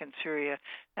Iraq and Syria,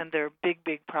 and there are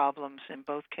big problems in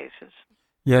both cases.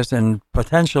 Yes, and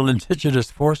potential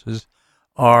indigenous forces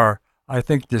are, I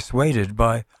think, dissuaded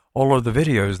by all of the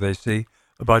videos they see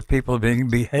about people being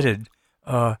beheaded,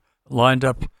 lined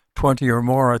up 20 or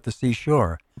more at the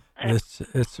seashore.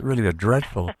 It's really a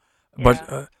dreadful, but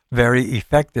Yeah. very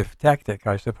effective tactic,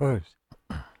 I suppose.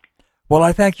 Well,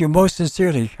 I thank you most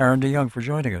sincerely, Karen DeYoung, for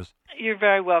joining us. You're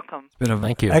very welcome. It's been an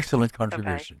Thank you. excellent Bye-bye.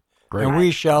 contribution. Great. And Bye.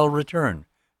 we shall return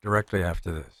directly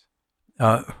after this.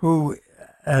 Who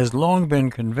has long been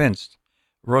convinced,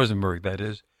 Rosenberg that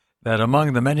is, that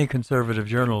among the many conservative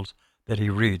journals that he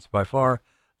reads, by far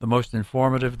the most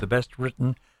informative, the best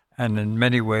written, and in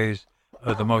many ways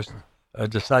the most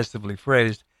decisively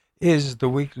phrased, is the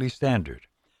Weekly Standard.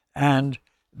 And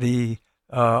the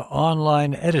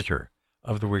online editor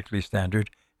of the Weekly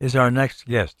Standard is our next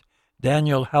guest,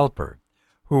 Daniel Halper,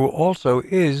 who also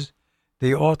is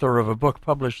the author of a book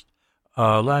published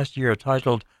last year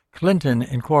titled Clinton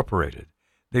Incorporated,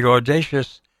 The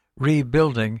Audacious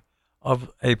Rebuilding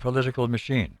of a Political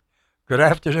Machine. Good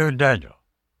afternoon, Daniel.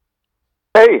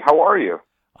 Hey, how are you?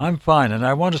 I'm fine, and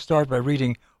I want to start by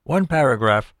reading one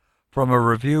paragraph from a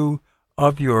review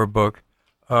of your book,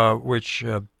 which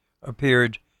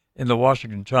appeared in the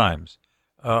Washington Times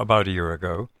about a year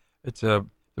ago. The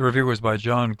review was by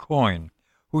John Coyne,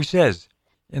 who says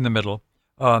in the middle,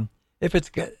 if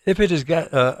it is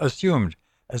assumed,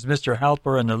 as Mr.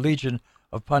 Halper and a legion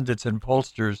of pundits and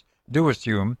pollsters do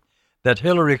assume, that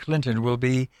Hillary Clinton will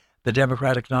be the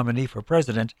Democratic nominee for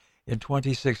president in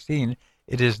 2016,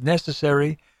 it is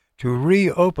necessary to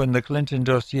reopen the Clinton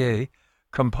dossier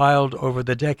compiled over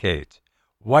the decades.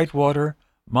 Whitewater,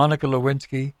 Monica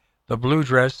Lewinsky, the blue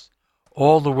dress,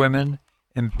 all the women,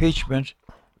 impeachment,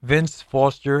 Vince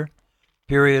Foster,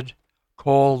 period,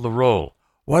 call the roll.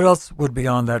 What else would be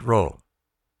on that roll?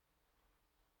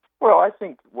 Well, I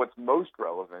think what's most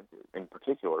relevant in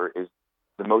particular is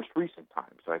the most recent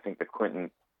times. So I think the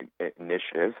Clinton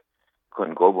Initiative,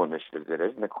 Clinton Global Initiative that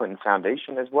is, and the Clinton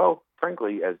Foundation as well,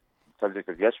 frankly, as subject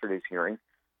of yesterday's hearing,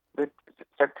 the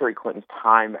Secretary Clinton's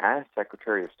time as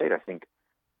Secretary of State, I think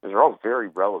those are all very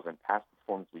relevant. Past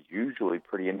performance is usually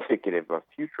pretty indicative of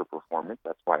future performance.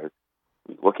 That's why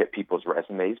we look at people's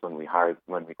resumes when we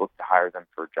look to hire them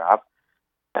for a job.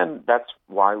 And that's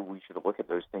why we should look at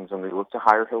those things when we look to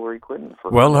hire Hillary Clinton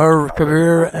for her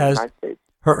career as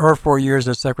her 4 years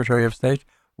as Secretary of State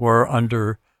were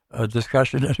under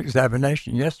discussion and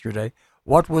examination yesterday.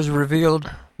 What was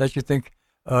revealed that you think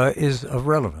is of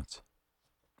relevance?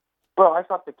 Well, I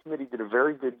thought the committee did a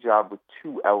very good job with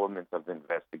two elements of the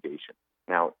investigation.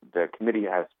 Now, the committee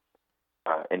has,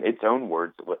 in its own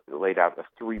words, laid out a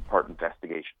three-part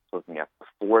investigation, looking at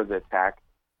before the attack,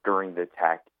 during the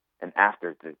attack, and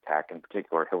after the attack, in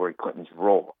particular, Hillary Clinton's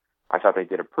role. I thought they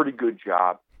did a pretty good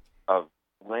job of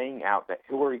laying out that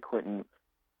Hillary Clinton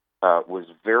was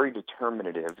very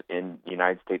determinative in the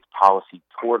United States policy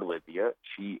toward Libya.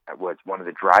 She was one of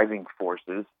the driving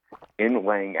forces in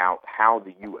laying out how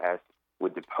the U.S.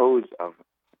 would depose of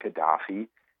Gaddafi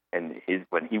and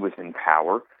when he was in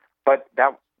power. But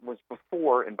that was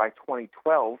before, and by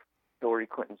 2012, Hillary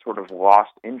Clinton sort of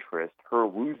lost interest. Her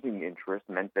losing interest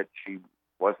meant that she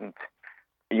wasn't,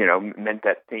 meant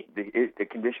that the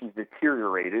conditions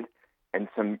deteriorated, and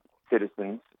some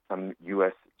citizens, some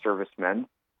U.S. servicemen,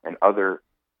 and other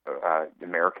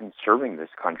Americans serving this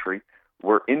country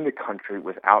were in the country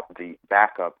without the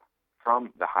backup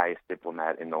from the highest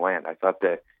diplomat in the land. I thought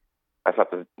the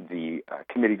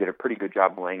committee did a pretty good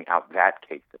job laying out that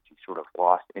case, that she sort of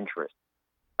lost interest.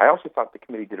 I also thought the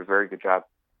committee did a very good job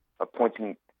of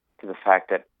pointing to the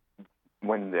fact that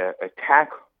when the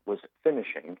attack was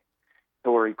finishing,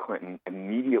 Hillary Clinton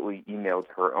immediately emailed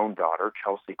her own daughter,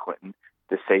 Chelsea Clinton,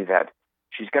 to say that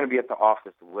she's going to be at the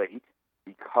office late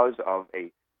because of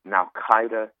an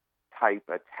Al-Qaeda-type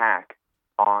attack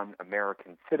on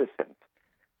American citizens.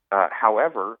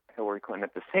 However, Hillary Clinton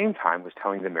at the same time was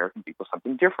telling the American people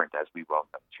something different, as we well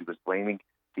know. She was blaming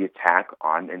the attack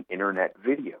on an internet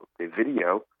video. The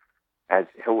video, as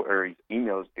Hillary's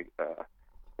emails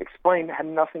explained, had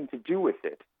nothing to do with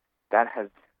it. That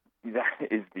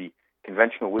is the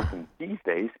conventional wisdom these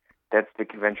days. That's the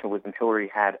conventional wisdom Hillary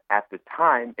had at the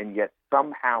time, and yet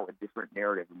somehow a different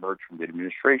narrative emerged from the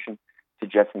administration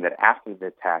suggesting that after the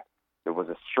attack, there was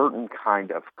a certain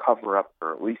kind of cover-up,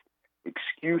 or at least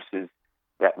excuses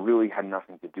that really had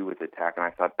nothing to do with the attack. And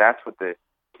I thought that's what the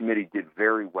committee did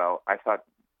very well. I thought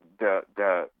the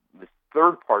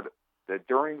third part,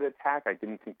 during the attack, I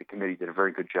didn't think the committee did a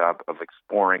very good job of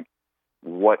exploring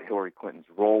what Hillary Clinton's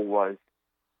role was,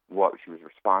 what she was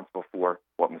responsible for,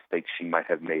 what mistakes she might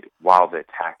have made while the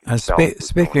attack itself was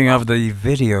speaking going on. of the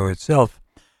video itself,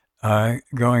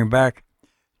 going back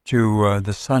to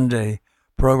the Sunday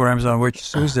programs on which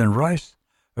Susan Rice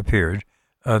appeared,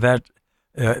 that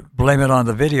Blame It on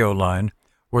the Video line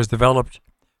was developed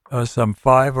some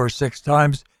 5 or 6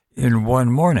 times in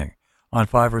one morning on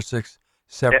 5 or 6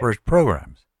 separate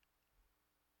programs.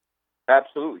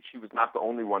 Absolutely. She was not the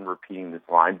only one repeating this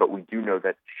line, but we do know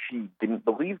that she didn't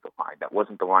believe the line. That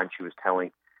wasn't the line she was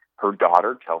telling her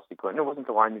daughter, Chelsea Clinton. It wasn't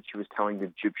the line that she was telling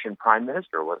the Egyptian prime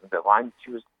minister. It wasn't the line that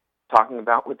she was talking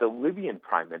about with the Libyan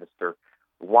prime minister.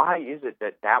 Why is it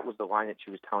that that was the line that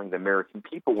she was telling the American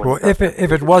people? Well, if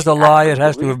it was a lie, it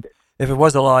has to have. If it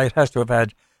was a lie, it has to have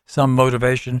had some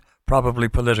motivation, probably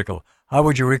political. How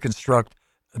would you reconstruct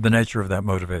the nature of that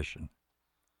motivation?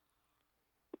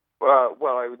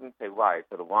 Well, I wouldn't say lie; I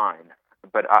said a line.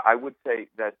 But I would say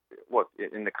that, look,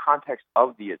 in the context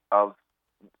of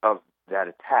that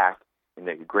attack, in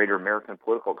the greater American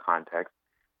political context,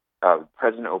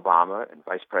 President Obama and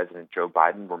Vice President Joe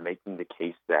Biden were making the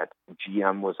case that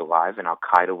GM was alive and Al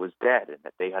Qaeda was dead, and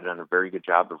that they had done a very good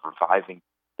job of reviving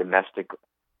domestic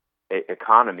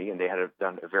economy, and they had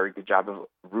done a very good job of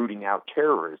rooting out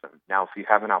terrorism. Now, if you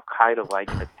have an Al Qaeda-like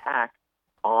attack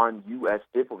on U.S.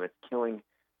 diplomats, killing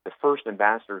the first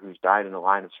ambassador who's died in the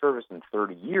line of service in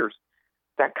 30 years,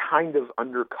 that kind of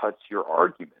undercuts your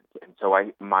argument. And so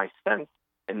my sense,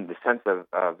 and the sense of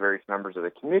various members of the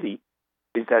committee,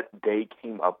 is that they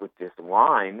came up with this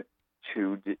line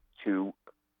to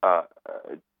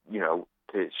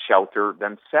shelter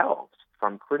themselves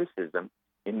from criticism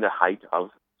in the height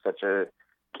of such a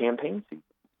campaign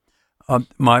season.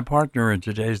 My partner in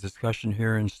today's discussion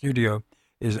here in studio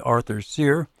is Arthur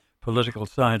Sear, political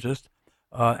scientist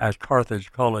at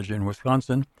Carthage College in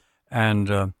Wisconsin,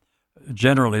 and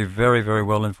generally very, very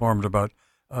well informed about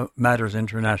matters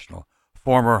international.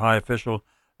 Former high official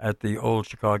at the old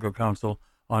Chicago Council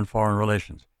on Foreign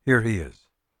Relations. Here he is.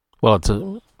 Well, it's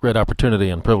a great opportunity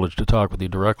and privilege to talk with you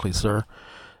directly, sir.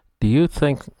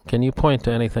 Can you point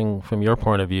to anything from your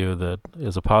point of view that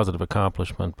is a positive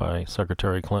accomplishment by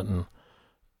Secretary Clinton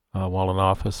while in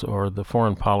office, or the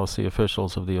foreign policy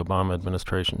officials of the Obama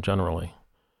administration generally?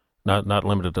 Not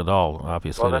limited at all,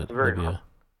 obviously. Well, that's very hard.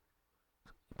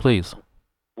 Please.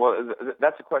 Well,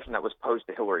 that's a question that was posed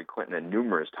to Hillary Clinton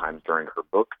numerous times during her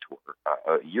book tour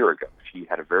a year ago. She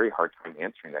had a very hard time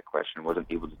answering that question and wasn't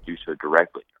able to do so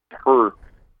directly. Her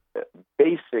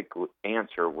basic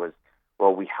answer was,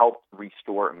 well, we helped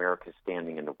restore America's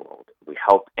standing in the world. We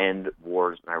helped end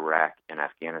wars in Iraq and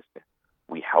Afghanistan.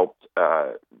 We helped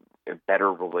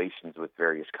better relations with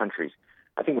various countries.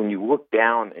 I think when you look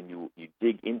down and you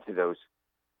dig into those,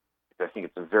 I think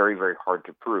it's very, very hard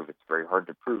to prove. It's very hard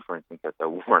to prove, for instance, that the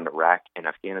war in Iraq and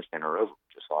Afghanistan are over.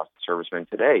 We just lost a serviceman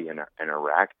today in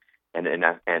Iraq,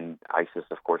 and ISIS,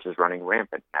 of course, is running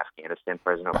rampant. In Afghanistan,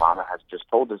 President Obama has just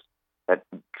told us that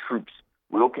troops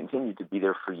will continue to be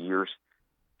there for years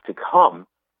to come.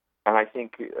 And I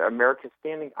think America's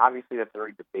standing, obviously, that's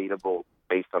very debatable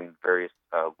based on various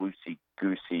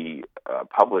loosey-goosey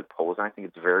public polls, and I think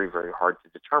it's very, very hard to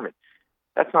determine.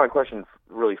 That's not a question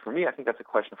really for me. I think that's a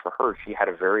question for her. She had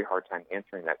a very hard time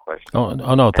answering that question. Oh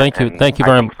no, thank you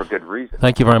very much for good reason.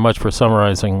 Thank you very much for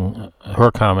summarizing her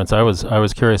comments. I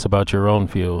was curious about your own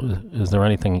view. Is there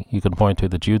anything you could point to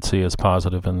that you'd see as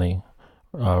positive in the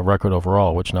record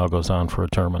overall, which now goes on for a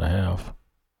term and a half?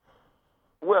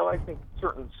 Well, I think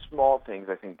certain small things.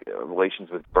 I think relations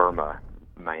with Burma,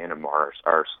 Myanmar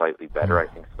are slightly better. I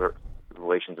think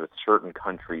relations with certain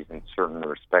countries in certain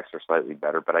respects are slightly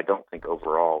better, but I don't think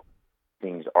overall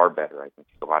things are better. I think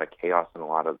there's a lot of chaos in a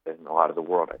lot of the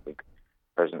world. I think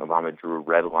President Obama drew a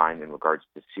red line in regards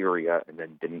to Syria and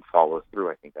then didn't follow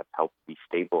through. I think that's helped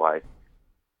destabilize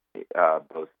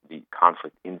both the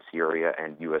conflict in Syria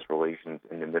and U.S. relations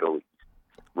in the Middle East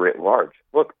writ large.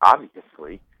 Look,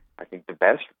 obviously, I think the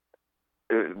best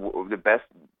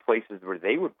places where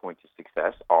they would point to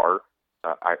success are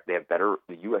they have better.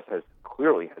 The U.S.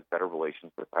 clearly has better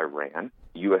relations with Iran.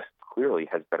 The U.S. clearly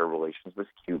has better relations with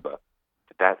Cuba.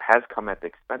 But that has come at the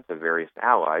expense of various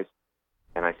allies,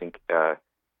 and I think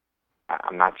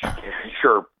I'm not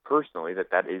sure personally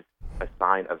that is a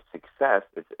sign of success.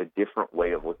 It's a different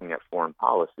way of looking at foreign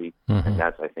policy, and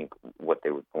that's, I think, what they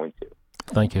would point to.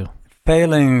 Thank you.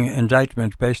 failing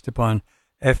indictment based upon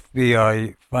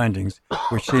FBI findings,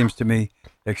 which seems to me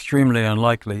extremely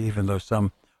unlikely, even though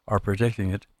some are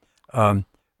predicting it,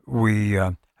 we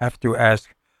have to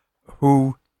ask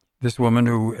who this woman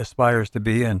who aspires to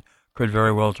be and could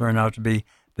very well turn out to be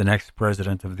the next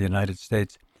president of the United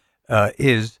States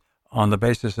is, on the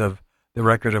basis of the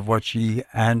record of what she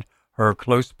and her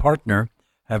close partner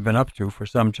have been up to for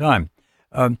some time.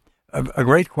 A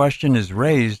great question is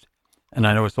raised, and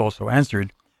I know it's also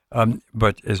answered,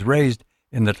 but is raised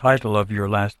in the title of your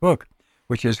last book,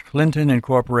 which is Clinton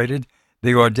Incorporated,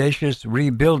 The Audacious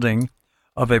Rebuilding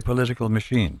of a Political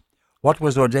Machine. What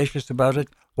was audacious about it?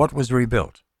 What was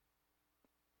rebuilt?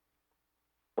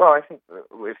 Well, I think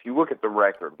if you look at the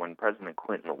record, when President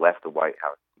Clinton left the White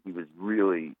House, he was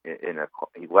really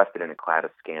he left it in a cloud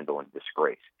of scandal and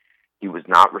disgrace. He was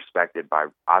not respected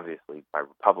obviously by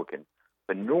Republicans,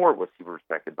 but nor was he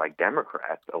respected by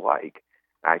Democrats alike.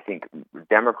 I think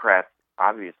Democrats,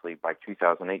 obviously, by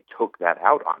 2008, took that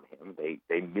out on him.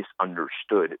 They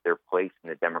misunderstood their place in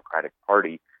the Democratic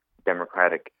Party.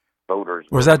 Democratic voters.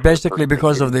 Was that basically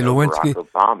because of the Lewinsky?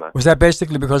 Was that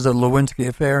basically because of the Lewinsky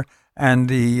affair and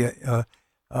the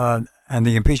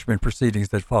impeachment proceedings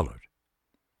that followed?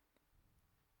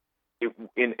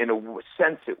 In a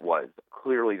sense, it was.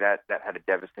 Clearly, that had a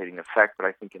devastating effect. But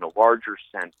I think in a larger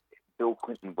sense, Bill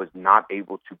Clinton was not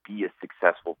able to be a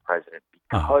successful president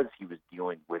because he was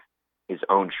dealing with his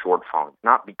own shortfalls,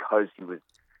 not because he was.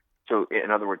 So, in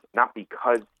other words, not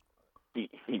because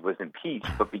he was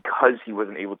impeached, but because he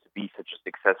wasn't able to be such a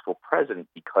successful president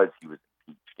because he was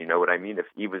impeached. You know what I mean? If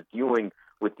he was dealing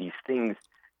with these things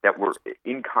that were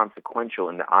inconsequential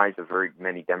in the eyes of very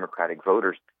many Democratic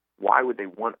voters, why would they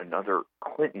want another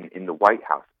Clinton in the White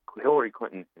House? Hillary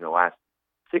Clinton, in the last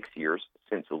 6 years,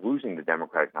 since losing the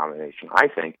Democratic nomination, I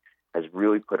think, has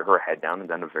really put her head down and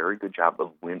done a very good job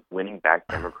of winning back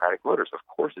Democratic voters. Of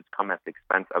course, it's come at the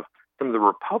expense of some of the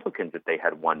Republicans that they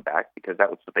had won back, because that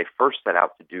was what they first set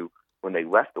out to do when they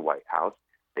left the White House.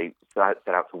 They set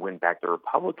out to win back the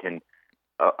Republican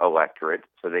electorate,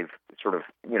 so they've sort of,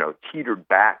 teetered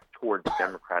back towards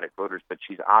Democratic voters, but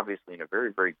she's obviously in a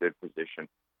very, very good position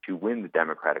to win the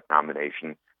Democratic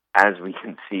nomination. As we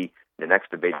can see, the next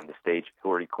debate on the stage,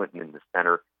 Hillary Clinton in the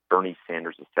center, Bernie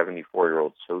Sanders, a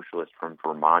 74-year-old socialist from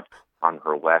Vermont, on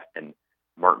her left, and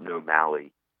Martin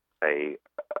O'Malley, a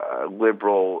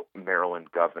liberal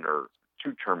Maryland governor,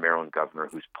 two-term Maryland governor,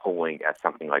 who's polling at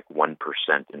something like 1%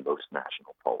 in most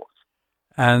national polls.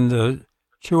 And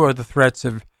two of the threats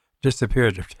have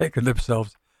disappeared, have taken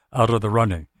themselves out of the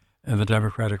running in the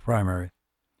Democratic primary.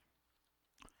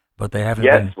 But they haven't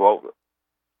been...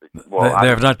 they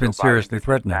have not been seriously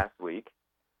threatening. Last week.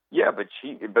 Yeah, but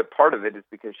part of it is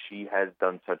because she has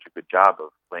done such a good job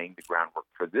of laying the groundwork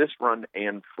for this run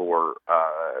and for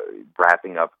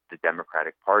wrapping up the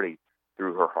Democratic Party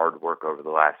through her hard work over the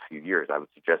last few years. I would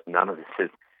suggest none of this is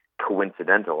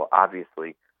coincidental.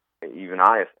 Obviously, even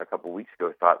I, a couple of weeks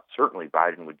ago, thought certainly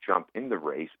Biden would jump in the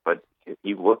race, but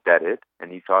he looked at it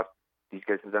and he thought, these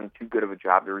guys have done too good of a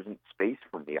job. There isn't space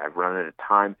for me. I've run out of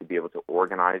time to be able to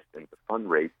organize and to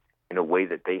fundraise in a way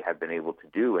that they have been able to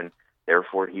do, and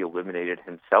therefore he eliminated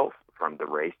himself from the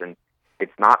race. And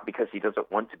it's not because he doesn't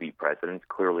want to be president.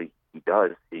 Clearly he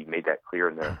does. He made that clear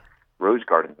in the Rose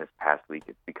Garden this past week.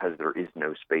 It's because there is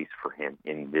no space for him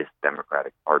in this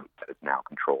Democratic Party that is now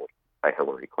controlled by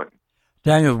Hillary Clinton.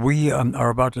 Daniel, we are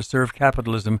about to serve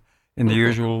capitalism in the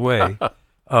usual way,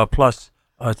 plus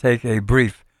take a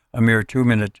mere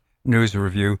 2-minute news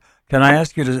review. Can I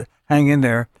ask you to hang in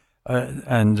there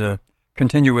and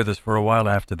continue with us for a while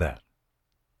after that?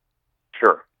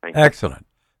 Sure. Thank you. Excellent.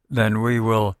 Then we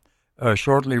will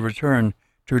shortly return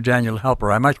to Daniel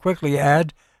Halper. I might quickly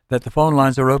add that the phone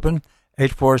lines are open,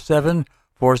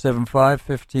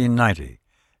 847-475-1590,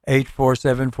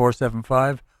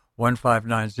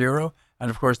 847-475-1590. And,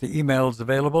 of course, the email is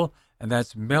available, and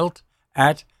that's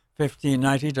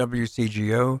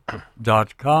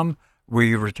milt@1590wcgo.com.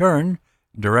 We return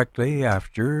directly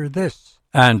after this.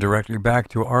 And directly back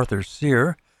to Arthur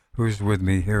Sear, who's with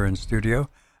me here in studio,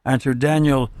 and to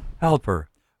Daniel Halper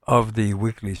of the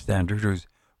Weekly Standard, who's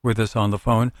with us on the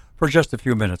phone for just a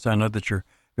few minutes. I know that you're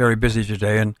very busy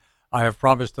today, and I have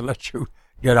promised to let you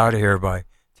get out of here by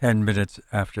 10 minutes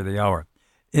after the hour.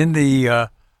 In the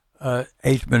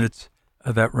 8 minutes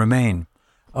that remain,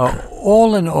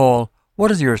 all in all,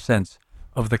 what is your sense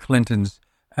of the Clintons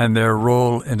and their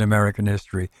role in American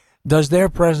history? Does their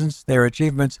presence, their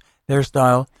achievements, their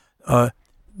style,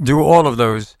 do all of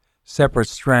those separate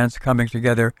strands coming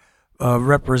together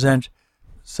represent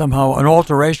somehow an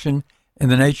alteration in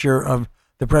the nature of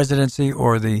the presidency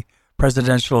or the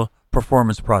presidential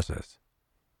performance process?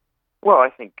 Well, I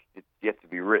think it's yet to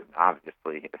be written,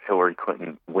 obviously. If Hillary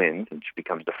Clinton wins and she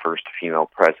becomes the first female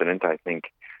president, I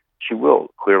think she will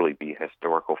clearly be a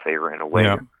historical figure in a way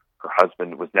her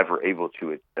husband was never able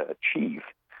to achieve.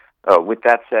 With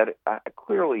that said,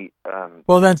 clearly...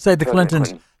 well, then say the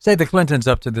Clintons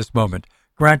up to this moment,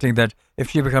 granting that if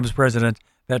she becomes president,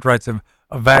 that writes a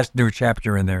vast new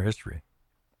chapter in their history.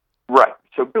 Right.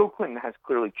 So Bill Clinton has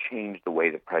clearly changed the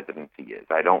way the presidency is.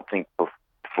 I don't think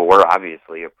before,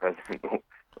 obviously, a president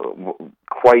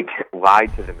quite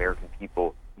lied to the American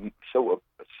people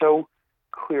so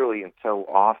clearly and so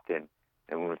often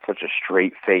and with such a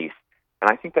straight face. And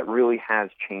I think that really has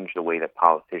changed the way that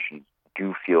politicians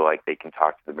do feel like they can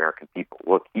talk to the American people.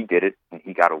 Look, he did it, and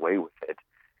he got away with it.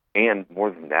 And more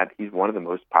than that, he's one of the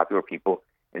most popular people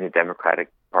in the Democratic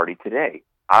Party today.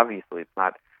 Obviously, it's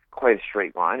not quite a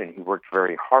straight line, and he worked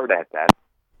very hard at that.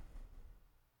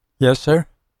 Yes, sir?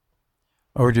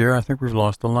 Oh, dear, I think we've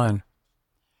lost the line.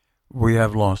 We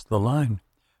have lost the line.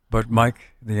 But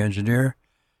Mike, the engineer,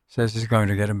 says he's going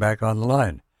to get him back on the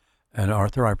line. And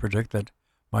Arthur, I predict that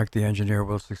Mike, the engineer,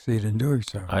 will succeed in doing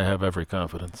so. I have every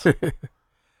confidence.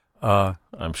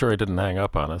 I'm sure he didn't hang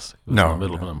up on us. He was in the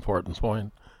middle of an important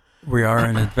point. We are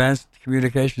in advanced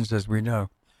communications, as we know,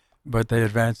 but they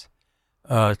advance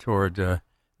toward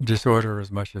disorder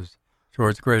as much as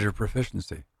towards greater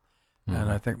proficiency. And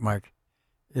I think Mike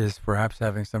is perhaps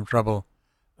having some trouble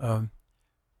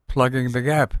plugging the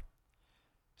gap.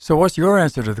 So what's your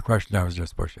answer to the question I was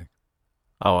just pushing?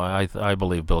 Oh, I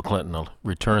believe Bill Clinton will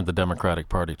return the Democratic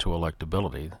Party to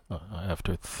electability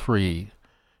after 3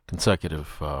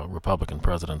 consecutive Republican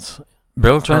presidents.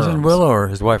 Bill Clinton will, or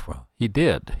his wife will? He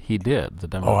did.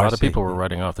 A lot of people were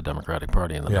writing off the Democratic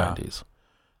Party in the 90s.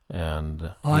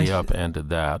 And he upended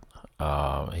that.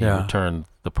 He returned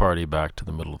the party back to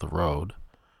the middle of the road.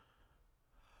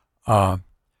 Of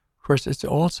course, it's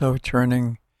also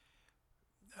turning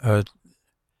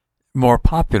more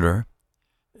popular,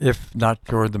 if not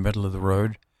toward the middle of the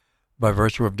road, by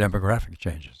virtue of demographic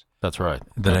changes. That's right.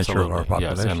 The nature of our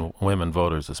population. Yes, and women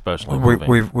voters especially.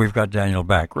 We've got Daniel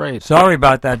back. Great. Sorry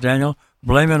about that, Daniel.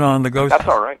 Blame it on the ghosts. That's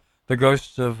all right. The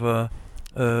ghosts of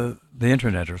the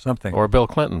internet or something. Or Bill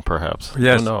Clinton, perhaps.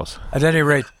 Yes. Who knows? At any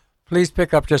rate, please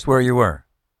pick up just where you were.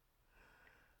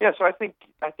 Yeah, so I think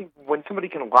when somebody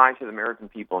can lie to the American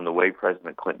people in the way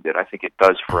President Clinton did, I think it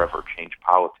does forever change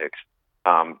politics.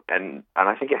 And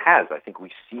I think it has. I think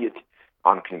we see it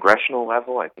on a congressional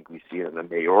level. I think we see it on the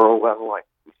mayoral level. I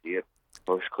think we see it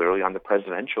most clearly on the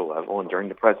presidential level and during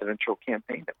the presidential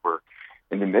campaign that we're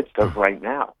in the midst of right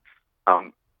now.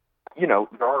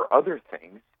 There are other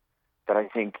things that I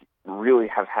think really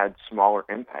have had smaller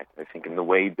impact. I think in the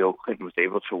way Bill Clinton was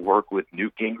able to work with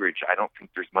Newt Gingrich, I don't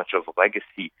think there's much of a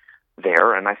legacy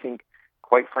there. And I think,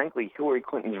 quite frankly, Hillary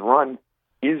Clinton's run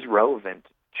is relevant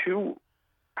to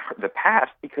the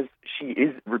past because she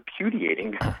is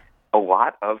repudiating a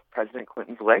lot of President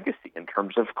Clinton's legacy in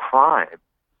terms of crime,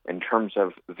 in terms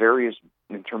of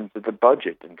the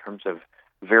budget, in terms of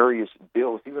various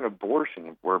bills, even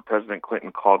abortion, where President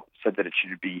Clinton said that it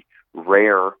should be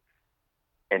rare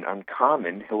and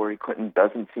uncommon. Hillary Clinton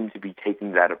doesn't seem to be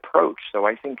taking that approach. So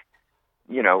I think,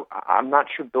 I'm not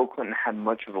sure Bill Clinton had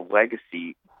much of a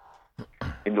legacy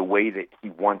in the way that he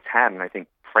once had, and I think,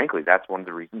 frankly, that's one of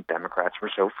the reasons Democrats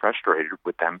were so frustrated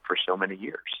with them for so many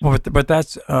years. Well, but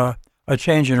that's a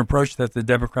change in approach that the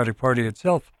Democratic Party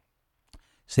itself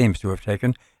seems to have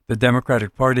taken. The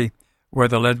Democratic Party,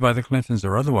 whether led by the Clintons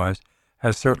or otherwise,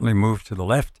 has certainly moved to the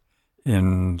left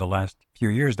in the last few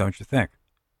years, don't you think?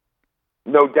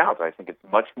 No doubt. I think it's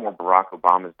much more Barack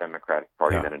Obama's Democratic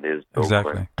Party than it is Bill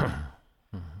Clinton.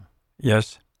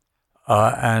 Yes.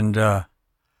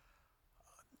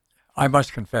 I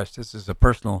must confess, this is a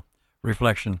personal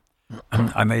reflection.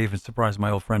 I may even surprise my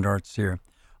old friend Art Sear.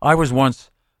 I was once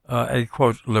a,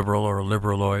 quote, liberal or a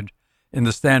liberaloid in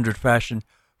the standard fashion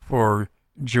for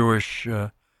Jewish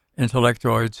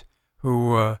intellectoids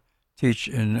who teach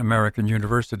in American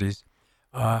universities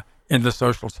in the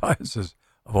social sciences,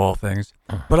 of all things.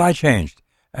 But I changed.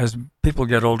 As people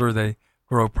get older, they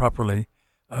grow properly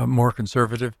more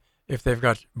conservative, if they've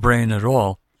got brain at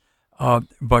all.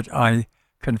 But I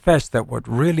confess that what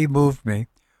really moved me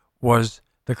was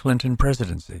the Clinton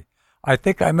presidency. I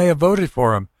think I may have voted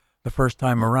for him the first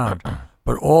time around,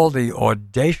 but all the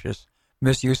audacious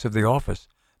misuse of the office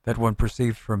that one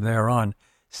perceived from there on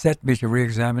set me to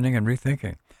re-examining and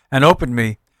rethinking, and opened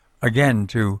me again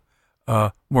to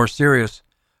more serious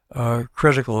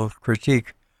critical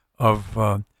critique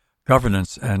of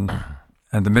governance and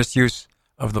the misuse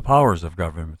of the powers of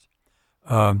government.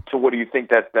 So what do you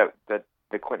think that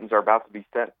the Clintons are about to be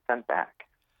sent back.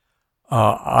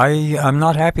 I am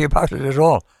not happy about it at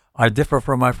all. I differ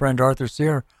from my friend Arthur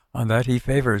Sear on that. He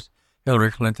favors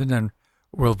Hillary Clinton and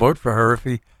will vote for her if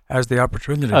he has the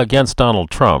opportunity. Against Donald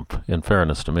Trump, in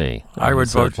fairness to me. I would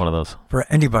vote one of those. for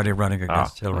anybody running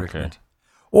against Hillary okay. Clinton.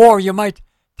 Or you might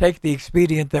take the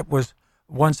expedient that was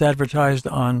once advertised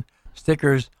on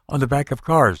stickers on the back of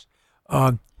cars.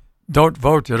 Don't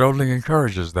vote. It only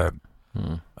encourages them.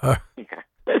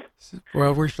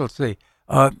 Well, we shall see.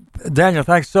 Daniel,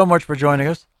 thanks so much for joining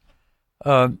us.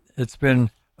 It's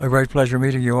been a great pleasure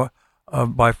meeting you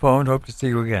by phone. Hope to see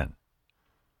you again.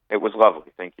 It was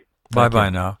lovely. Thank you. Bye-bye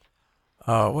now.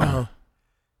 Well,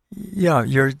 yeah,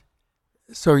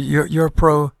 you're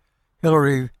pro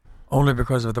Hillary only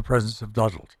because of the presence of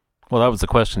Donald. Well, that was the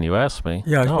question you asked me.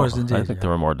 Yeah, it was indeed. I think there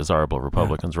were more desirable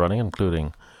Republicans running,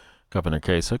 including Governor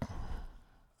Kasich.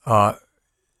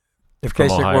 If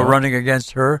Kasich were running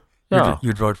against her,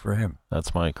 you'd vote for him.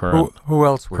 That's my current who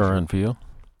else current view.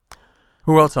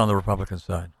 Who else on the Republican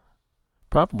side?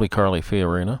 Probably Carly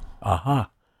Fiorina.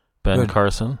 Ben Good.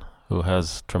 Carson, who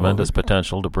has tremendous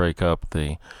potential to break up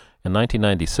the... In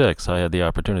 1996, I had the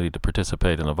opportunity to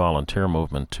participate in a volunteer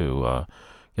movement to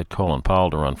get Colin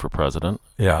Powell to run for president.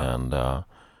 Yeah. And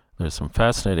there's some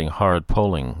fascinating hard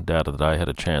polling data that I had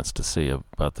a chance to see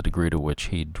about the degree to which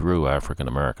he drew African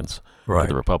Americans to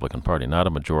the Republican Party. Not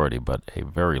a majority, but a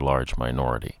very large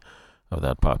minority of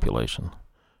that population.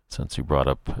 Since you brought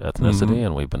up ethnicity,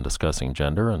 and we've been discussing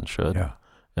gender and should.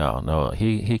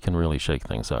 He can really shake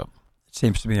things up. It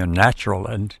seems to be a natural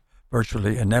and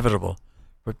virtually inevitable.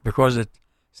 But because it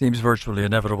seems virtually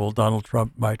inevitable, Donald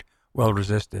Trump might well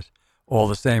resist it. All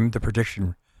the same, the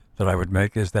prediction that I would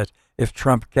make is that if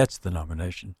Trump gets the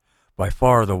nomination, by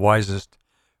far the wisest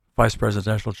vice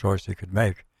presidential choice he could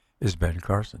make is Ben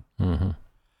Carson.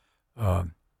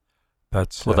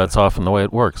 That's often the way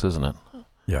it works, isn't it?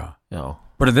 Yeah. You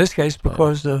But in this case,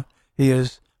 because he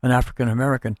is an African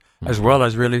American, as well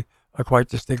as really a quite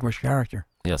distinguished character.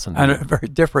 Yes, indeed. And very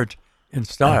different in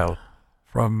style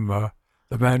from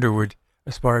the man who would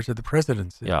aspire to the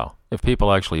presidency. Yeah. If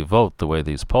people actually vote the way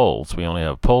these polls, we only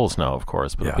have polls now, of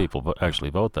course, but if people actually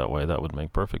vote that way, that would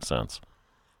make perfect sense.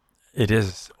 It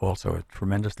is also a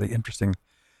tremendously interesting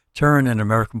turn in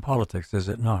American politics, is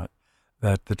it not?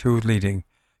 That the two leading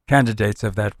candidates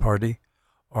of that party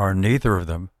are neither of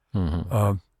them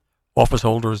office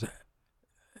holders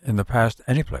in the past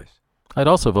any place. I'd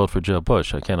also vote for Jeb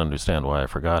Bush. I can't understand why I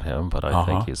forgot him, but I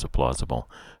think he's a plausible,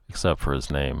 except for his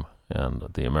name and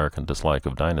the American dislike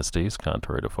of dynasties,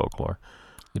 contrary to folklore.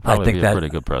 He'd probably be a pretty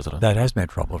good president. That has made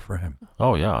trouble for him.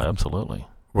 Oh, yeah, absolutely.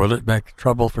 Will it make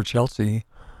trouble for Chelsea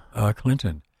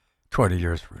Clinton 20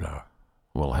 years from now?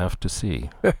 We'll have to see,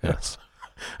 yes.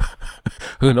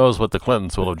 Who knows what the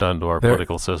Clintons will have done to our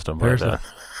political system by then.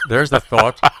 There's a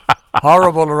thought.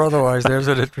 Horrible or otherwise, there's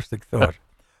an interesting thought.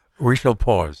 We shall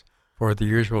pause for the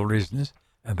usual reasons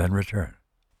and then return.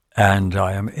 And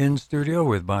I am in studio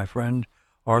with my friend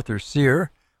Arthur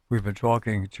Sear. We've been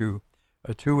talking to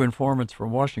two informants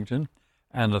from Washington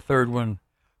and a third one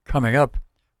coming up,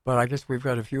 but I guess we've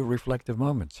got a few reflective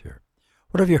moments here.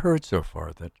 What have you heard so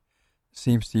far that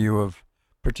seems to you of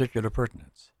particular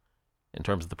pertinence? In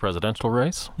terms of the presidential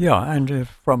race? Yeah, and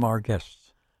from our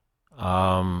guests.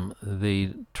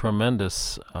 The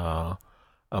tremendous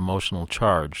emotional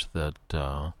charge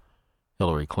that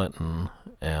Hillary Clinton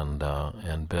and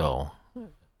Bill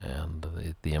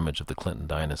and the image of the Clinton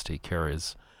dynasty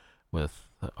carries with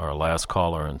our last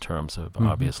caller in terms of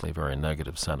obviously very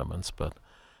negative sentiments, but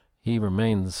he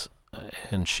remains,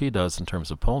 and she does in terms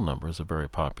of poll numbers, a very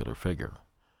popular figure.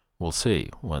 We'll see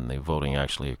when the voting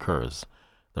actually occurs.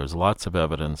 There's lots of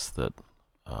evidence that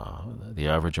the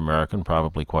average American,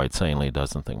 probably quite sanely,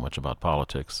 doesn't think much about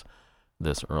politics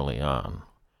this early on.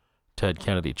 Ted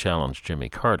Kennedy challenged Jimmy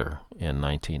Carter in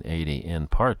 1980 in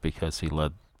part because he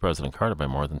led President Carter by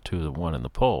more than 2-1 in the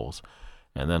polls.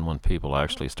 And then when people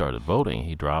actually started voting,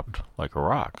 he dropped like a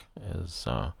rock, as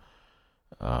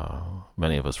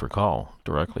many of us recall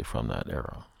directly from that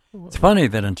era. It's funny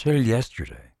that until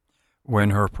yesterday, when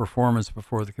her performance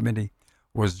before the committee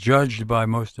was judged by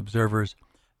most observers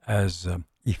as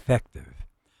effective,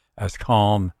 as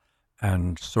calm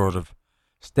and sort of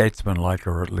statesmanlike,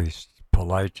 or at least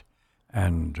polite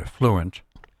and fluent.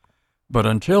 But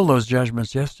until those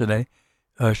judgments yesterday,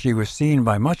 she was seen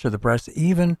by much of the press,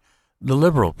 even the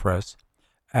liberal press,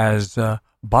 as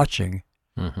botching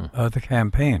the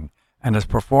campaign and as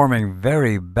performing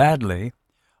very badly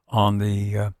on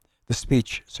the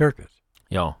speech circuit.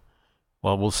 Yeah.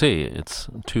 Well, we'll see. It's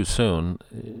too soon.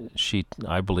 She,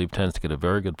 I believe, tends to get a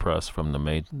very good press from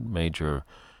the major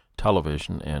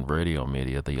television and radio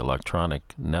media, the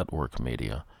electronic network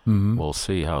media. We'll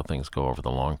see how things go over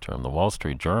the long term. The Wall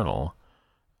Street Journal,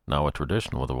 now a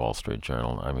tradition with the Wall Street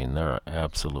Journal, I mean, they're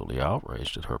absolutely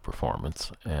outraged at her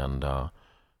performance, and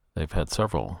they've had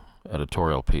several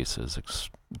editorial pieces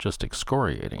just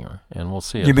excoriating her, and we'll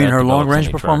see. You mean her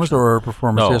long-range performance or her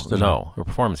performance yesterday? No, her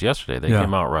performance yesterday. They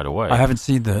came out right away. I haven't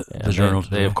seen the journal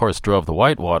today. They, of course, drove the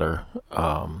Whitewater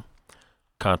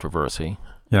controversy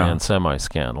and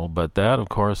semi-scandal, but that, of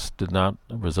course, did not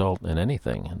result in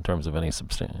anything in terms of any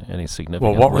significant.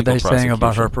 Well, what were they saying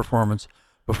about her performance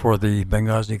before the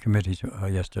Benghazi committee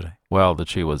yesterday? Well, that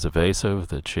she was evasive,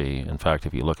 that she, in fact,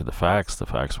 if you look at the facts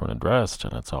weren't addressed,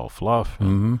 and it's all fluff.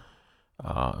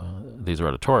 These are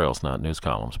editorials, not news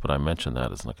columns, but I mentioned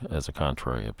that as a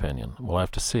contrary opinion. We'll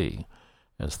have to see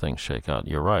as things shake out.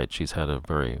 You're right, she's had a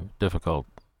very difficult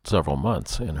several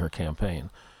months in her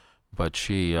campaign, but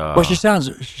she... well,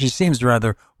 she seems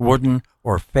rather wooden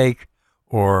or fake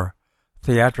or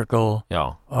theatrical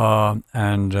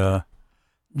and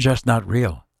just not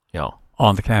real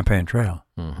on the campaign trail.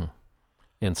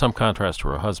 In some contrast to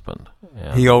her husband.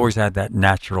 He always had that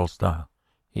natural style.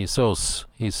 He's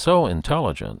so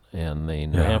intelligent in the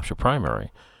New Hampshire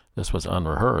primary. This was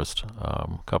unrehearsed.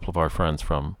 A couple of our friends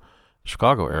from the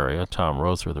Chicago area, Tom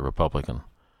Roser, the Republican,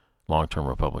 long-term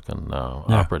Republican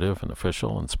operative and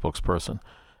official and spokesperson,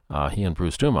 he and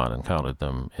Bruce Dumont encountered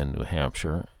them in New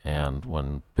Hampshire. And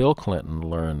when Bill Clinton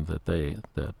learned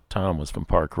that Tom was from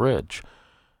Park Ridge,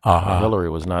 Hillary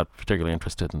was not particularly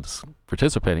interested in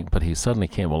participating, but he suddenly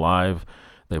came alive.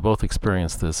 They both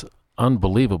experienced this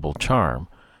unbelievable charm.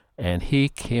 And he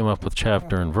came up with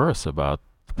chapter and verse about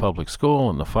the public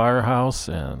school and the firehouse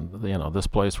and, this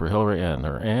place where Hillary and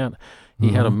her aunt. He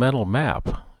had a mental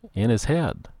map in his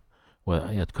head. Well,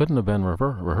 it couldn't have been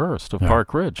rehearsed of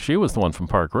Park Ridge. She was the one from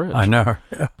Park Ridge. I know.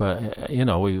 But,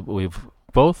 we've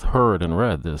both heard and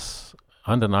read this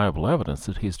undeniable evidence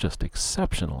that he's just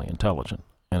exceptionally intelligent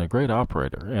and a great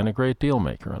operator and a great deal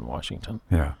maker in Washington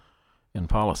in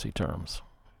policy terms.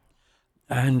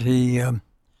 And he...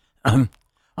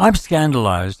 I'm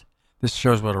scandalized. This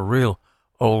shows what a real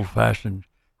old-fashioned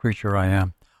creature I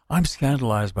am. I'm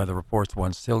scandalized by the reports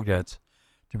one still gets,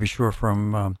 to be sure,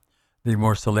 from the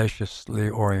more salaciously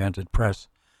oriented press,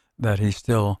 that he's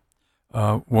still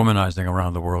womanizing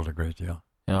around the world a great deal.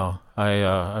 I'm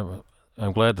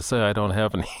glad to say I don't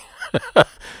have any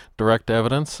direct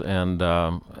evidence, and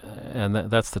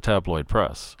that's the tabloid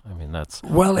press. I mean, that's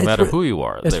no matter who you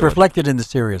are. It's reflected in the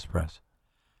serious press.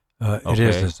 It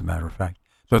is, as a matter of fact.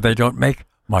 So they don't make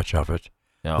much of it.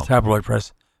 The tabloid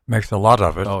press makes a lot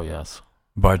of it. Oh, yes.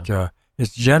 But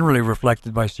it's generally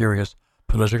reflected by serious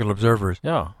political observers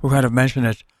who kind of mention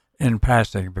it in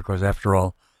passing because, after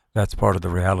all, that's part of the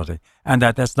reality. And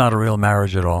that's not a real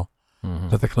marriage at all,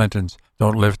 that the Clintons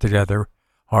don't live together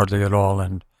hardly at all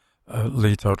and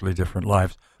lead totally different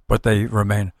lives, but they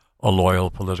remain a loyal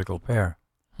political pair,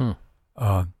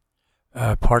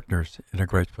 partners in a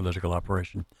great political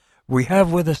operation. We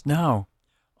have with us now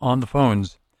on the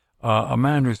phones a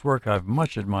man whose work I've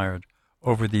much admired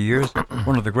over the years,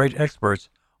 one of the great experts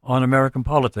on American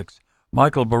politics,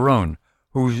 Michael Barone,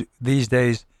 who these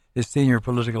days is senior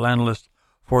political analyst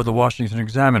for the Washington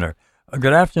Examiner.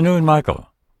 Good afternoon, Michael.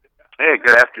 Hey,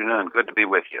 good afternoon. Good to be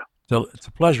with you. So it's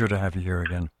a pleasure to have you here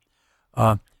again.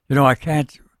 I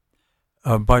can't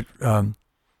but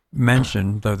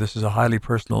mention, though this is a highly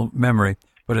personal memory,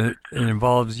 but it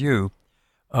involves you,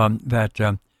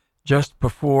 that just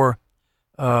before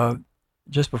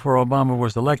Obama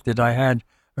was elected, I had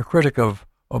a critic of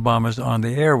Obama's on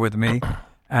the air with me,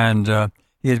 and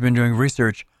he had been doing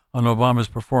research on Obama's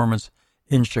performance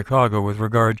in Chicago with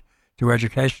regard to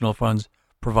educational funds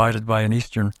provided by an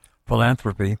Eastern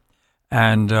philanthropy,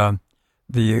 and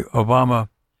the Obama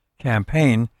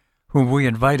campaign, whom we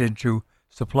invited to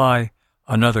supply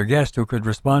another guest who could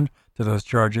respond to those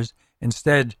charges,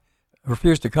 instead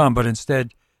refused to come, but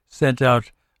instead sent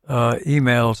out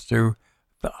emails to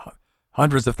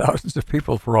hundreds of thousands of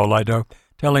people, for all I know,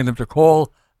 telling them to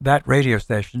call that radio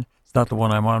station, it's not the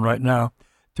one I'm on right now,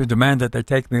 to demand that they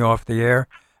take me off the air,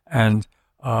 and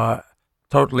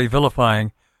totally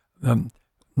vilifying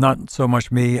not so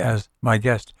much me as my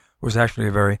guest, who was actually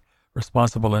a very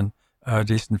responsible and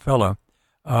decent fellow.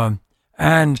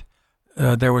 And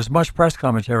there was much press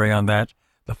commentary on that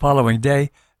the following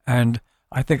day, and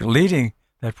I think leading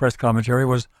that press commentary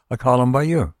was a column by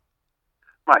you.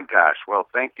 My gosh, well,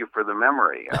 thank you for the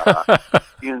memory.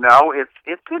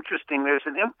 It's interesting. There's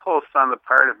an impulse on the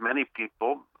part of many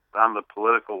people on the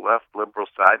political left, liberal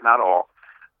side, not all,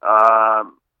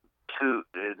 to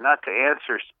not to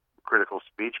answer critical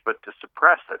speech, but to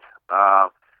suppress it.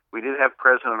 We did have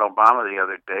President Obama the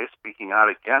other day speaking out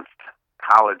against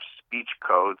college speech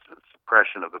codes and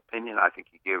suppression of opinion. I think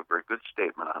he gave a very good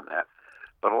statement on that.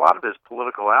 But a lot of his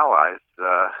political allies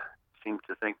seem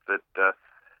to think that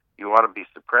you ought to be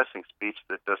suppressing speech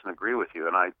that doesn't agree with you.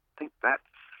 And I think that's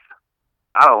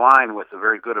out of line with a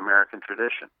very good American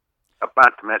tradition,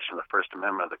 not to mention the First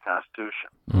Amendment of the Constitution.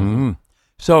 Mm-hmm.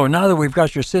 So now that we've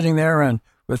got you sitting there and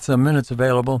with some minutes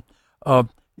available,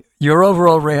 your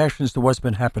overall reactions to what's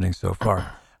been happening so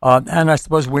far. And I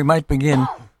suppose we might begin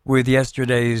with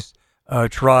yesterday's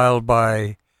trial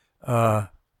by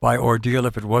ordeal,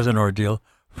 if it was an ordeal,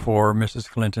 for Mrs.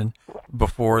 Clinton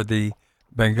before the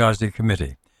Benghazi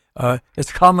committee.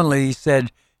 It's commonly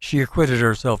said she acquitted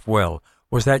herself well.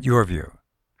 Was that your view?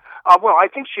 Well, I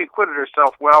think she acquitted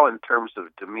herself well in terms of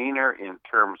demeanor, in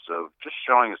terms of just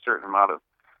showing a certain amount of,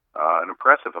 an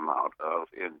impressive amount of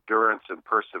endurance and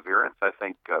perseverance. I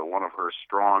think one of her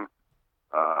strong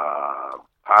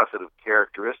positive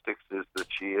characteristics is that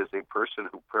she is a person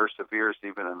who perseveres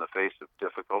even in the face of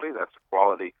difficulty. That's a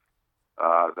quality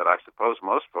that I suppose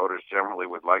most voters generally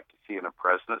would like to see in a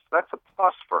president. So that's a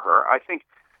plus for her. I think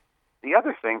the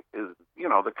other thing is,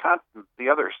 the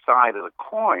other side of the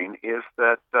coin is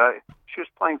that she was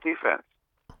playing defense.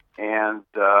 And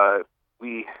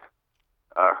we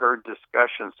heard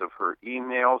discussions of her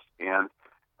emails, and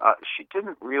she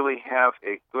didn't really have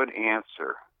a good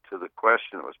answer to the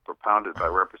question that was propounded by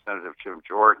Representative Jim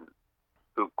Jordan,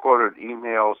 who quoted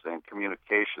emails and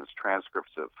communications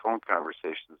transcripts of phone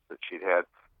conversations that she'd had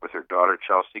with her daughter,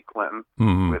 Chelsea Clinton,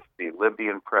 with the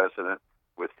Libyan president,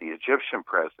 with the Egyptian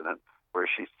president, where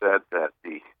she said that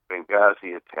the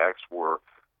Benghazi attacks were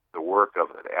the work of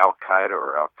an Al-Qaeda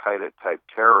or Al-Qaeda-type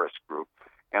terrorist group.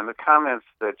 And the comments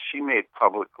that she made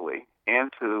publicly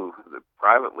and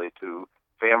privately to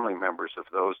family members of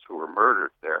those who were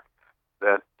murdered there,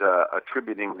 that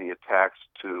attributing the attacks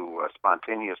to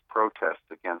spontaneous protests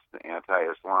against the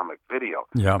anti-Islamic video.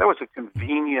 Yeah. That was a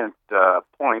convenient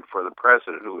point for the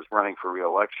president, who was running for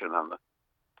re-election on the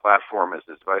platform, as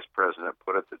his vice president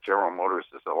put it, that General Motors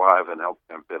is alive and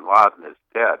bin Laden is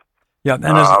dead. Yeah,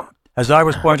 and as I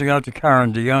was pointing out to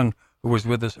Karen DeYoung, who was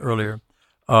with us earlier,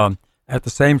 at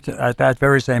that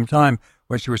very same time,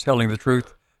 when she was telling the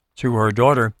truth to her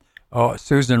daughter,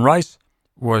 Susan Rice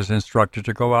was instructed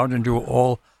to go out and do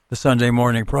all the Sunday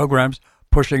morning programs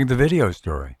pushing the video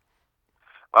story.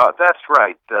 That's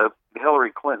right.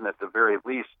 Hillary Clinton, at the very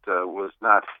least, was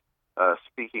not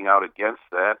speaking out against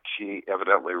that. She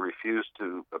evidently refused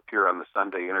to appear on the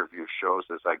Sunday interview shows,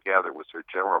 as I gather was her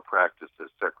general practice as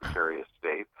Secretary of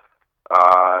State,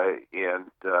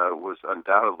 and was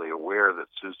undoubtedly aware that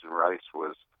Susan Rice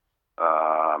was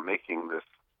making this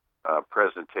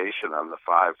presentation on the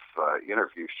 5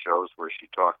 interview shows where she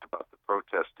talked about the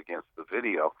protest against the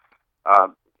video.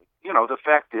 The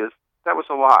fact is, that was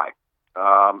a lie.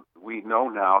 We know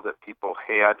now that people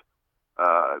had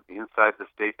inside the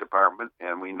State Department,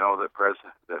 and we know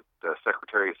that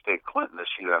Secretary of State Clinton, as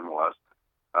she then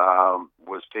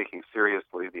was taking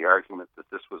seriously the argument that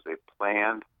this was a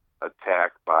planned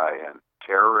attack by a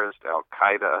terrorist,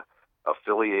 Al-Qaeda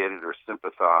affiliated or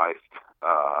sympathized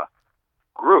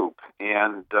group,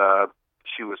 and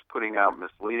she was putting out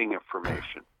misleading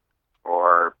information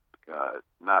or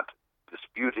not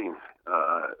disputing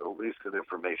elusive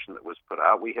information that was put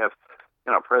out. We have,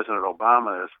 President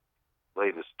Obama, as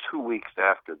late as 2 weeks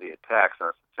after the attacks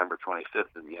on September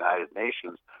 25th in the United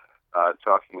Nations,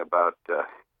 talking about the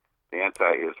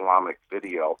anti-Islamic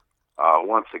video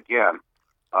once again.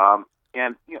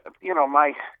 And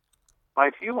my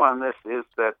view on this is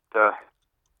that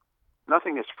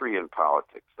nothing is free in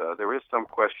politics. There is some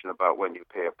question about when you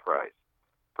pay a price.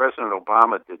 President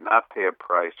Obama did not pay a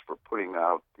price for putting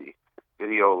out the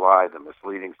video lie, the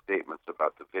misleading statements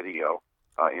about the video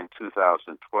in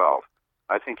 2012.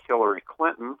 I think Hillary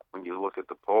Clinton, when you look at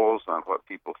the polls on what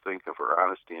people think of her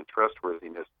honesty and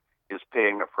trustworthiness, is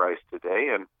paying a price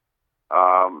today. And,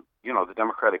 the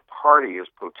Democratic Party is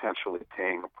potentially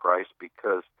paying a price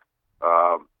because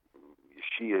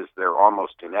she is their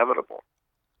almost inevitable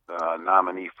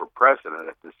nominee for president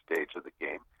at this stage of the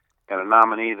game. And a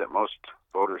nominee that most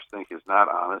voters think is not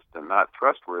honest and not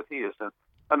trustworthy is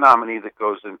a nominee that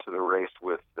goes into the race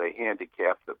with a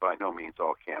handicap that by no means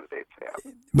all candidates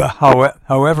have. But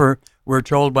however, we're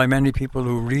told by many people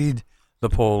who read the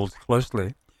polls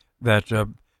closely that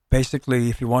basically,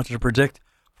 if you wanted to predict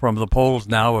from the polls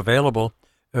now available,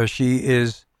 she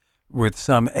is, with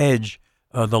some edge,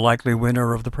 the likely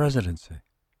winner of the presidency.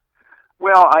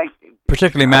 Well,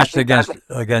 particularly matched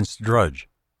against Drudge.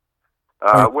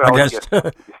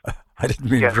 I didn't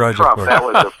mean Against drudge, Trump. of course. That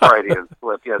was a Freudian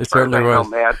slip. Yeah, It as far as certainly I know,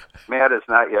 was. Matt has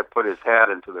not yet put his hat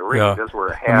into the ring. Yeah. He does wear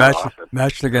a hat often.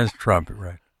 Matched against Trump,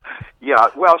 right? Yeah,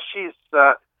 well, she's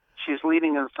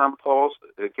leading in some polls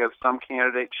against some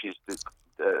candidates. She's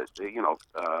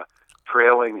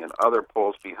trailing in other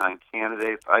polls behind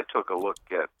candidates. I took a look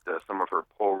at some of her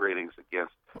poll ratings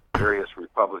against various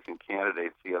Republican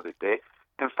candidates the other day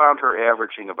and found her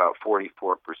averaging about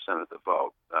 44% of the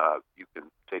vote. You can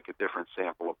take a different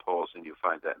sample of polls and you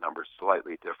find that number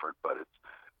slightly different, but it's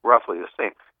roughly the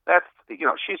same. That's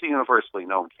she's a universally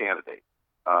known candidate.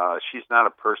 She's not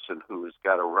a person who has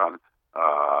got to run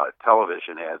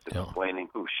television ads explaining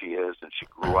who she is, and she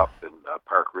grew up in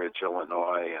Park Ridge,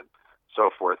 Illinois, and so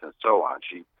forth and so on.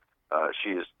 She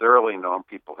is thoroughly known.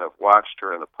 People have watched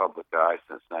her in the public eye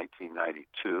since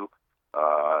 1992.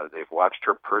 They've watched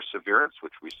her perseverance,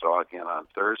 which we saw again on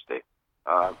Thursday.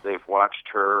 They've watched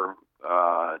her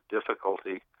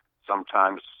difficulty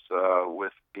sometimes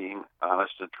with being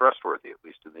honest and trustworthy, at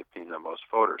least in the opinion of most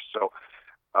voters. So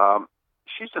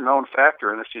she's a known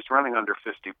factor, and if she's running under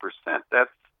 50%, that's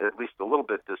at least a little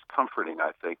bit discomforting,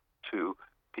 I think, to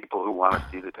people who want to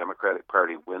see the Democratic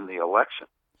Party win the election.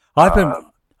 I've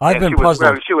been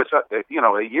puzzled. She was,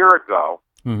 a year ago,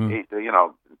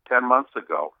 Mm-hmm. 10 months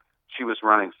ago, she was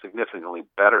running significantly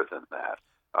better than that,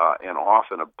 and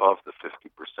often above the 50%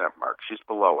 mark. She's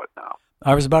below it now.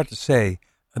 I was about to say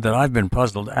that I've been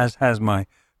puzzled, as has my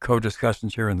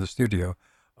co-discussant here in the studio,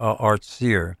 Art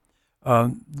Sear,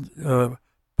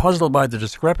 puzzled by the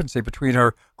discrepancy between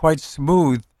her quite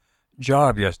smooth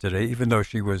job yesterday, even though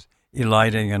she was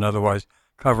eliding and otherwise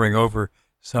covering over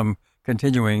some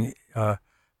continuing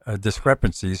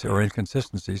discrepancies or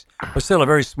inconsistencies, but still a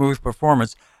very smooth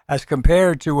performance as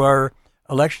compared to our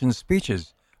election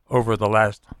speeches over the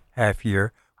last half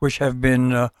year, which have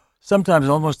been sometimes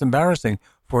almost embarrassing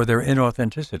for their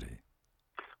inauthenticity.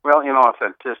 Well,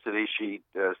 inauthenticity, she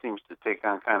seems to take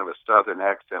on kind of a Southern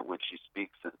accent when she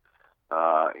speaks in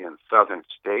Southern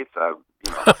states.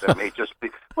 That may just be,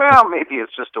 maybe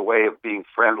it's just a way of being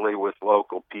friendly with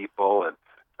local people and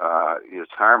is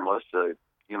harmless.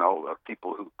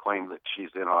 People who claim that she's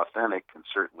inauthentic can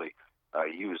certainly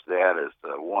use that as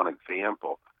one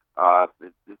example.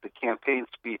 The campaign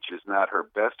speech is not her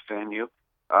best venue,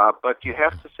 but you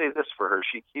have to say this for her.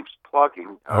 She keeps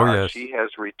plugging. Yes. She has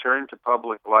returned to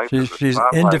public life. She's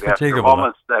indefatigable. After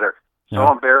moments that are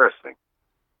so embarrassing.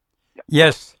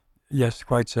 Yes,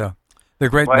 quite so. The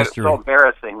great mystery. It's so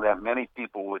embarrassing that many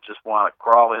people would just want to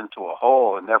crawl into a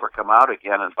hole and never come out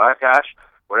again. And by gosh,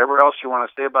 whatever else you want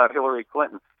to say about Hillary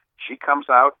Clinton, she comes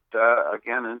out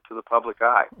again into the public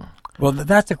eye. Well,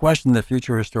 that's a question that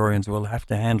future historians will have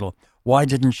to handle. Why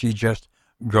didn't she just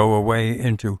go away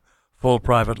into full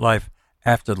private life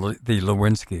after the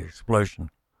Lewinsky explosion?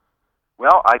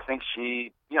 Well, I think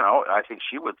she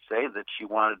would say that she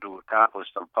wanted to accomplish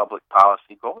some public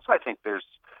policy goals. I think there's,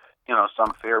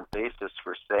 some fair basis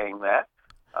for saying that.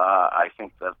 I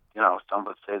think that, some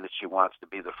would say that she wants to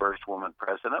be the first woman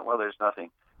president. Well, there's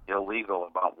nothing illegal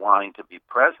about wanting to be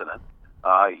president.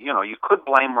 You could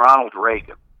blame Ronald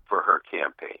Reagan for her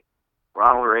campaign.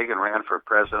 Ronald Reagan ran for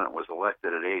president, was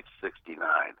elected at age 69.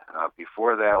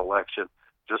 Before that election,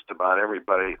 just about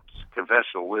everybody's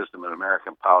conventional wisdom in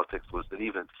American politics was that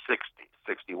even 60,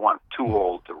 61, too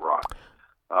old to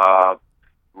run.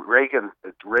 Reagan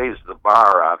raised the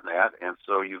bar on that, and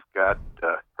so you've got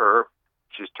her.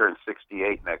 She's turned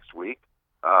 68 next week.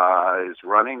 Is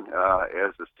running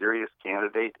as a serious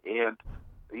candidate and,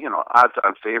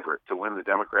 odds-on favorite to win the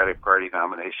Democratic Party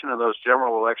nomination. And those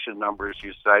general election numbers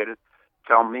you cited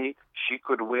tell me she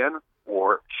could win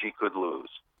or she could lose.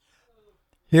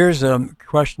 Here's a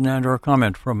question and or a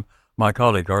comment from my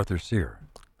colleague, Arthur Sear.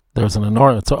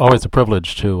 It's always a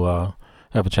privilege to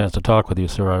have a chance to talk with you,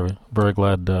 sir. I'm very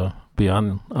glad to be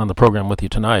on the program with you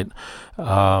tonight.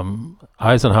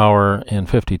 Eisenhower in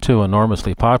 52,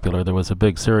 enormously popular. There was a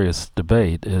big serious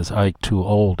debate. Is Ike too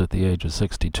old at the age of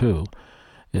 62?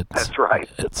 That's right.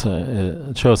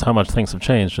 It shows how much things have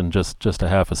changed in just a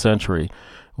half a century,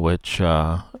 which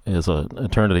is an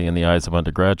eternity in the eyes of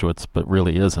undergraduates, but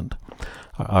really isn't.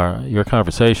 Your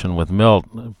conversation with Milt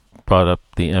brought up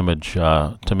the image,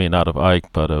 to me, not of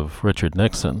Ike, but of Richard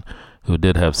Nixon, who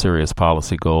did have serious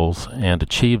policy goals and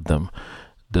achieved them.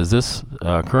 Does this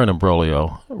current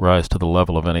imbroglio rise to the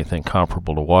level of anything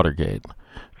comparable to Watergate,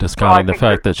 discounting the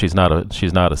fact that she's not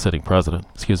a sitting president?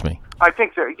 Excuse me. I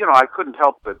think that I couldn't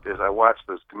help but, as I watched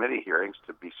those committee hearings,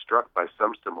 to be struck by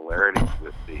some similarities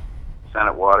with the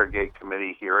Senate Watergate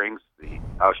committee hearings, the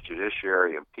House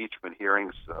Judiciary impeachment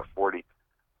hearings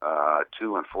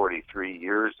 42 and 43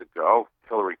 years ago.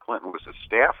 Hillary Clinton was a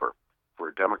staffer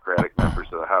for Democratic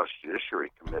House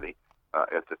Judiciary Committee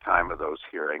at the time of those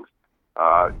hearings.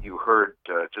 You heard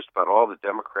just about all the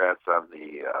Democrats on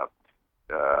the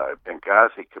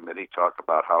Benghazi Committee talk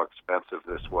about how expensive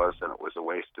this was and it was a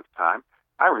waste of time.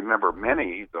 I remember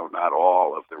many, though not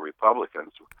all, of the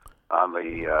Republicans on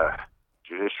the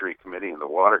Judiciary Committee and the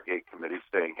Watergate Committee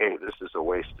saying, hey, this is a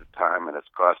waste of time and it's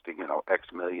costing,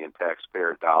 X million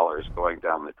taxpayer dollars going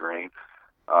down the drain.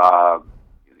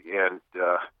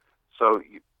 So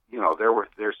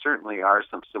there certainly are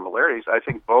some similarities. I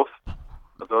think both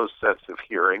of those sets of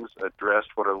hearings addressed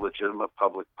what are legitimate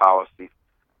public policy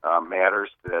matters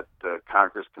that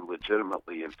Congress can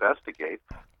legitimately investigate.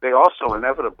 They also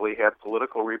inevitably had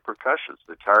political repercussions.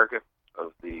 The target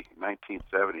of the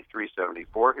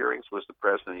 1973-74 hearings was the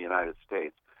President of the United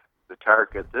States. The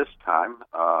target this time,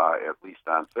 at least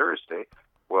on Thursday,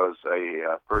 was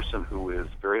a person who is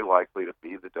very likely to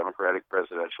be the Democratic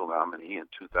presidential nominee in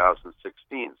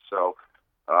 2016. So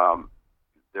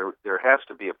there has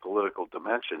to be a political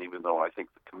dimension, even though I think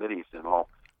the committees in all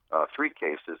three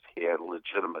cases had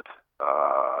legitimate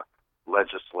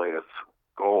legislative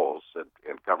goals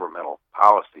and governmental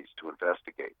policies to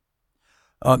investigate.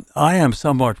 I am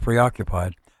somewhat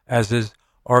preoccupied, as is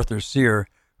Arthur Sear,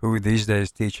 who these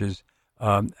days teaches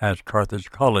at Carthage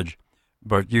College,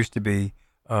 but used to be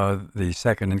the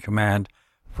second in command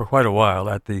for quite a while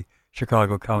at the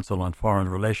Chicago Council on Foreign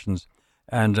Relations.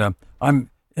 And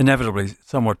I'm inevitably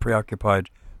somewhat preoccupied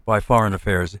by foreign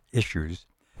affairs issues.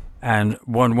 And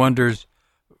one wonders,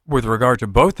 with regard to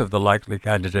both of the likely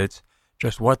candidates,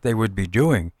 just what they would be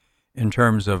doing in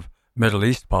terms of Middle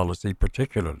East policy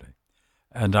particularly.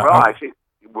 And I think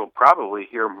we'll probably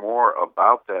hear more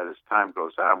about that as time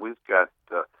goes on. We've got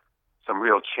some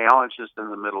real challenges in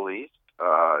the Middle East,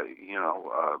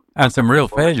 and some real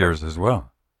failures as well.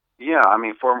 Yeah,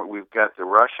 we've got the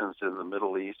Russians in the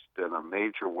Middle East in a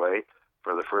major way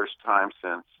for the first time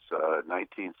since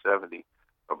 1970,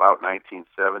 about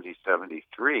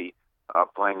 1970-73,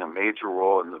 playing a major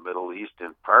role in the Middle East,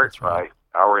 in part by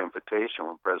our invitation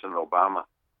when President Obama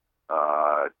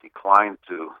declined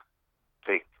to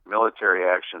take military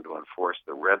action to enforce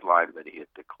the red line that he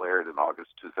had declared in August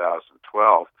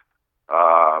 2012.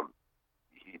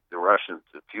 The Russians,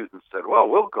 Putin said, well,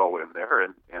 we'll go in there,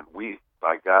 and we,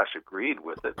 by gosh, agreed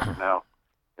with it. We're now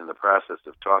in the process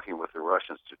of talking with the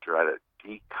Russians to try to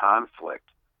de-conflict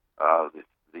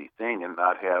the thing and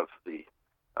not have the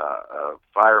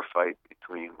firefight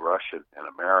between Russian and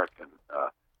American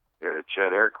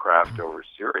jet aircraft over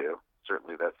Syria.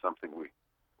 Certainly that's something we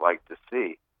like to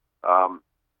see.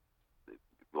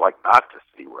 Like not to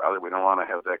see, rather. We don't want to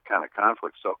have that kind of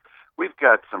conflict. So we've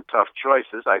got some tough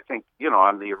choices. I think,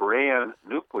 on the Iran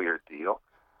nuclear deal,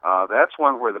 that's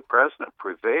one where the president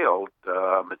prevailed.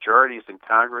 Majorities in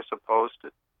Congress opposed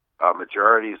it.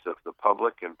 Majorities of the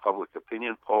public and public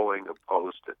opinion polling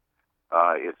opposed it.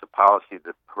 It's a policy that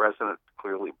the president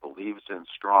clearly believes in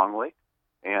strongly.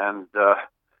 And,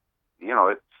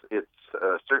 it's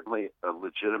certainly a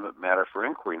legitimate matter for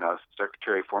inquiry. Now,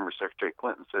 former Secretary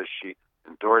Clinton says she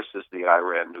endorses the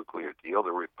Iran nuclear deal.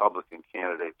 The Republican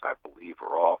candidates, I believe,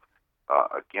 are all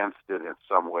against it in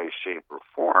some way, shape, or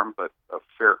form. But a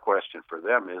fair question for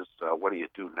them is, what do you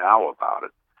do now about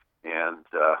it? And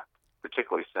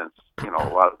particularly since, a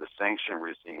lot of the sanction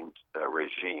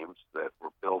regimes that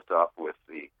were built up with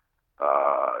the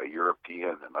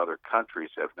European and other countries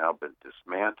have now been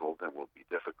dismantled and will be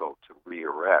difficult to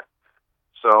re-erect.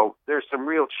 So there's some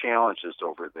real challenges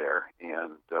over there,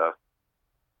 and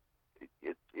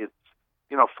it's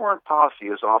foreign policy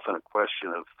is often a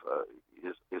question of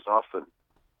is often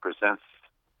presents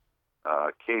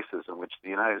cases in which the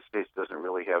United States doesn't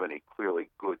really have any clearly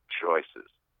good choices,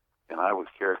 and I would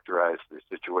characterize the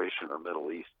situation in the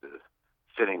Middle East as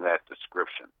fitting that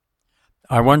description.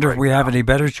 I wonder if we have any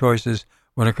better choices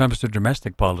when it comes to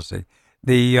domestic policy.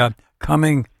 The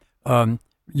coming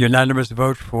unanimous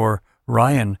vote for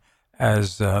Ryan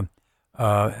as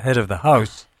head of the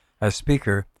House, as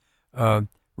Speaker,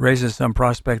 raises some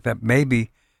prospect that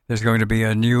maybe there's going to be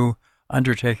a new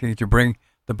undertaking to bring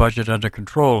the budget under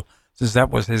control, since that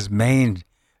was his main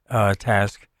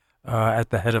task at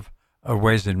the head of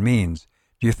Ways and Means.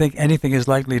 Do you think anything is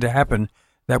likely to happen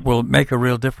that will make a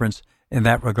real difference in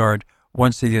that regard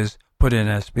once he is put in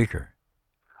as Speaker?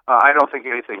 I don't think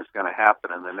anything's going to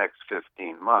happen in the next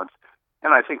 15 months.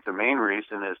 And I think the main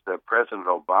reason is that President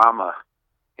Obama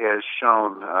has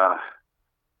shown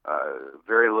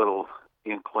very little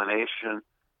inclination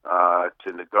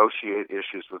to negotiate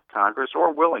issues with Congress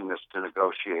or willingness to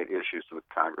negotiate issues with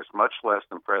Congress, much less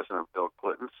than President Bill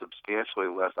Clinton, substantially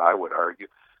less, I would argue,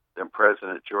 than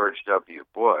President George W.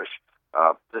 Bush.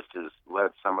 This has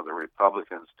led some of the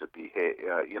Republicans to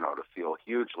to feel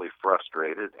hugely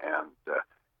frustrated and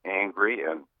angry,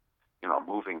 and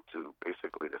moving to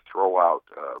basically to throw out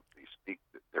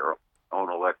their own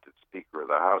elected Speaker of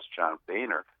the House, John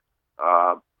Boehner.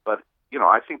 But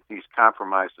I think these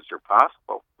compromises are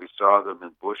possible. We saw them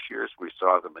in Bush years. We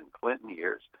saw them in Clinton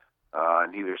years.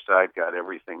 Neither side got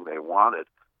everything they wanted.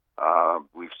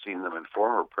 We've seen them in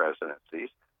former presidencies.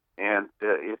 And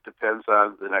it depends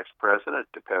on the next president.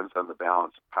 It depends on the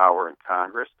balance of power in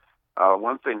Congress.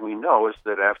 One thing we know is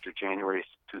that after January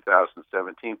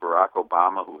 2017, Barack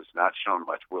Obama, who has not shown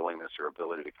much willingness or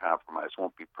ability to compromise,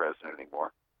 won't be president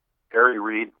anymore. Harry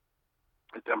Reid,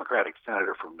 a Democratic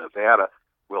senator from Nevada,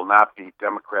 will not be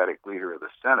Democratic leader of the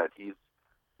Senate. He's,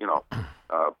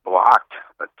 blocked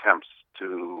attempts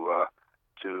to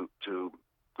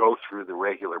go through the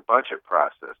regular budget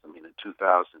process. I mean, in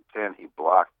 2010, he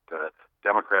blocked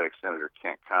Democratic Senator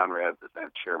Kent Conrad, the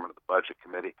then chairman of the Budget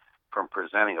Committee, from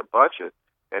presenting a budget,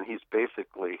 and he's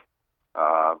basically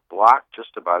blocked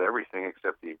just about everything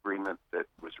except the agreement that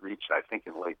was reached, I think,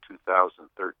 in late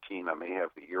 2013. I may have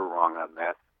the year wrong on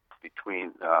that,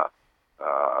 between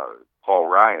Paul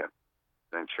Ryan,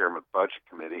 then chairman of the Budget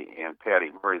Committee, and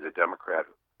Patty Murray, the Democrat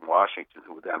in Washington,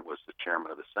 who then was the chairman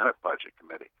of the Senate Budget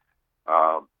Committee.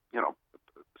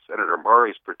 Senator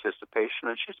Murray's participation,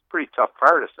 and she's a pretty tough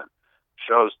partisan,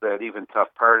 shows that even tough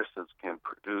partisans can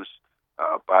produce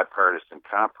bipartisan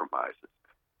compromises.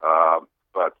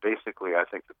 But basically, I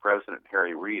think the president,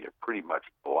 Harry Reid, have pretty much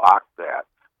blocked that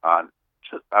on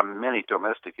many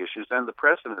domestic issues. And the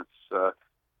president's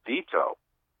veto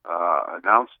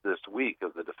announced this week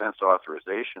of the defense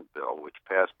authorization bill, which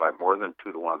passed by more than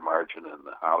 2-to-1 margin in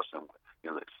the House and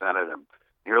in the Senate, and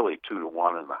nearly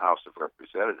 2-to-1 in the House of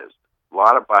Representatives. A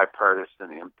lot of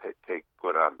bipartisan intake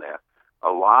put on that.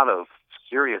 A lot of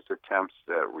serious attempts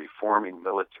at reforming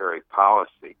military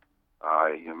policy.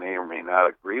 You may or may not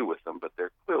agree with them, but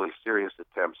they're clearly serious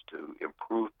attempts to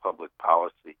improve public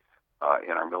policy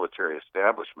in our military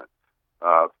establishment.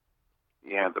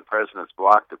 And the president's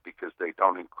blocked it because they're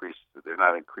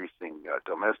not increasing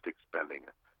domestic spending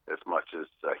as much as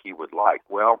he would like.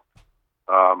 Well,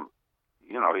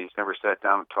 he's never sat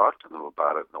down and talked to them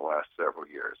about it in the last several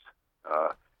years.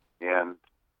 And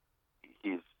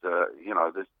he's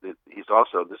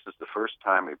this is the first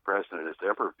time a president has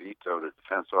ever vetoed a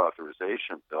defense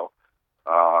authorization bill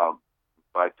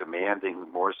by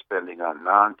demanding more spending on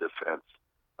non-defense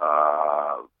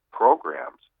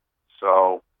programs.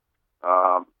 So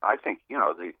I think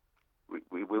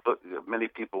many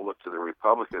people look to the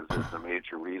Republicans as the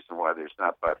major reason why there's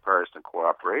not bipartisan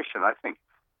cooperation. I think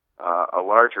a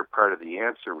larger part of the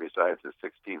answer resides at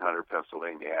 1600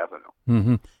 Pennsylvania Avenue.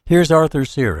 Mm-hmm. Here's Arthur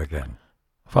Sear again.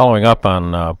 Following up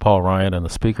on Paul Ryan and the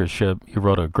speakership, you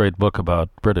wrote a great book about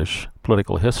British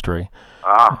political history.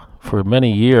 For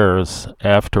many years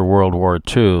after World War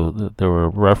II, there were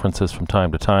references from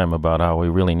time to time about how we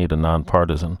really need a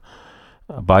nonpartisan,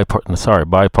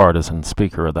 bipartisan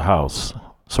Speaker of the House,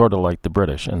 sort of like the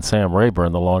British. And Sam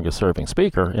Rayburn, the longest-serving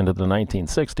Speaker into the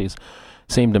 1960s,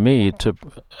 seemed to me to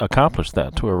accomplish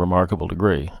that to a remarkable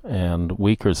degree. And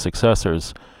Weiker's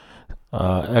successors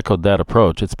echoed that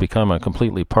approach. It's become a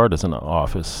completely partisan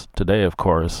office. Today, of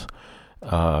course,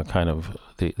 kind of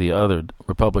the other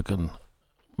Republican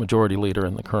majority leader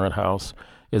in the current House.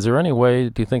 Is there any way,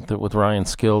 do you think, that with Ryan's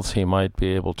skills he might be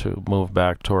able to move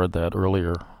back toward that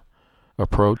earlier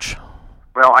approach?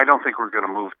 Well, I don't think we're going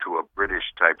to move to a British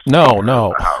type.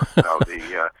 No.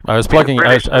 I was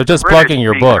just plugging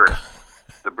your book.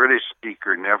 The British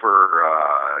Speaker never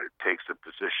takes a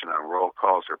position on roll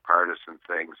calls or partisan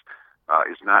things.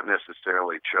 Is not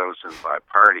necessarily chosen by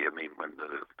party. I mean, when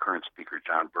the current Speaker,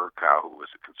 John Bercow, who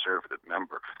was a Conservative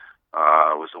member,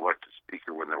 was elected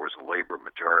Speaker when there was a Labour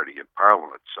majority in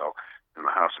Parliament, so in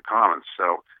the House of Commons.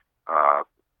 So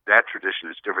that tradition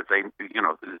is different.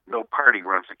 No party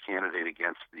runs a candidate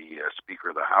against the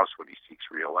Speaker of the House when he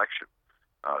seeks re-election.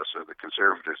 So the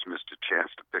Conservatives missed a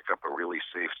chance to pick up a really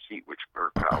safe seat, which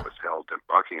Bercow has held in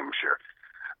Buckinghamshire.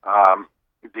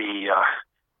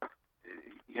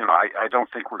 I don't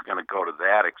think we're going to go to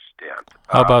that extent.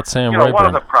 How about Sam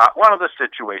Rayburn? One of the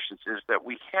situations is that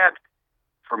we had,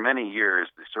 for many years,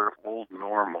 the sort of old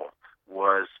normal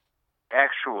was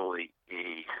actually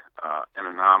an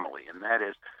anomaly, and that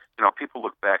is, people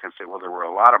look back and say, well, there were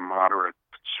a lot of moderate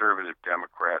conservative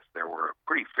Democrats, there were a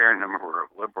pretty fair number of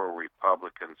liberal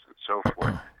Republicans, and so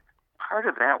forth. Part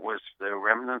of that was the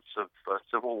remnants of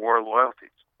Civil War loyalties.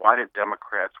 Why did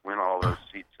Democrats win all those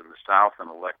seats in the South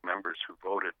and elect members who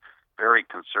voted very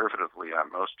conservatively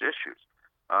on most issues?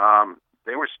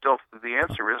 they were still, the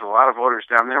answer is a lot of voters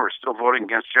down there were still voting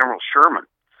against General Sherman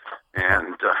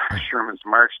and Sherman's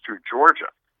march through Georgia.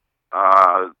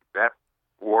 That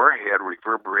war had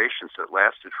reverberations that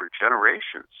lasted for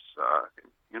generations.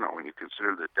 When you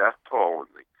consider the death toll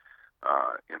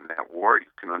in that war,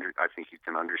 I think you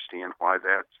can understand why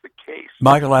that's the case.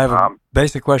 Michael, I have a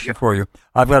basic question for you.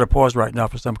 I've got to pause right now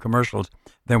for some commercials.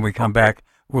 Then we come back.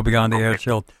 We'll be on the air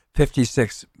till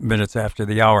 56 minutes after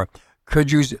the hour.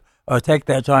 Could you take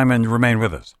that time and remain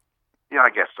with us? Yeah, I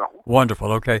guess so.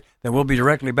 Wonderful. Okay. Then we'll be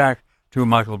directly back to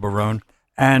Michael Barone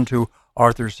and to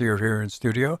Arthur Sear here in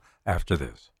studio after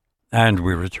this. And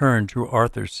we return to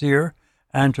Arthur Sear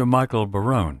and to Michael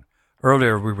Barone.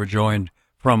 Earlier, we were joined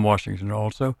from Washington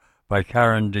also by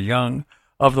Karen DeYoung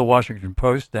of the Washington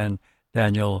Post and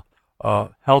Daniel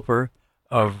Helper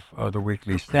of the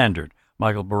Weekly Standard.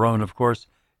 Michael Barone, of course,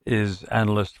 is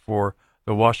analyst for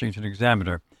the Washington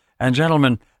Examiner. And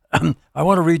gentlemen, I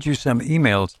want to read you some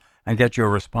emails and get your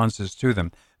responses to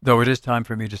them, though it is time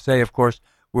for me to say, of course,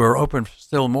 we're open for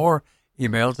still more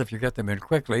emails if you get them in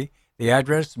quickly. The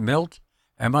address, milt,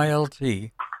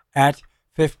 M-I-L-T, at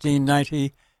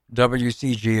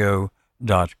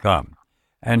 1590wcgo.com.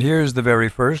 And here's the very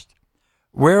first.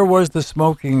 Where was the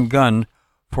smoking gun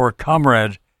for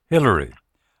Comrade Hillary?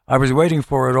 I was waiting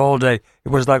for it all day. It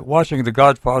was like watching The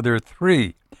Godfather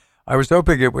 3. I was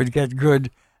hoping it would get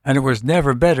good, and it was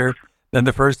never better than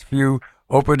the first few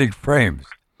opening frames.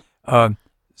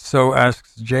 So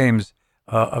asks James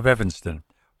of Evanston.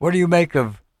 What do you make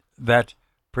of that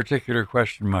particular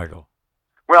question, Michael?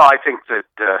 Well, I think that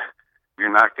the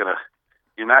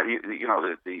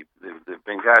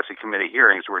Benghazi committee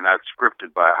hearings were not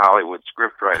scripted by a Hollywood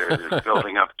scriptwriter that's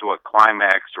building up to a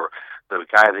climax, or the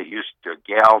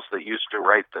gals that used to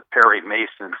write the Perry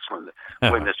Masons when the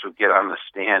witness would get on the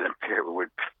stand and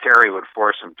Terry would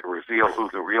force him to reveal who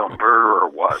the real murderer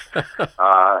was.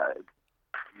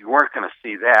 You weren't going to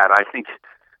see that. I think,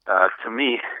 to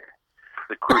me,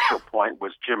 the crucial point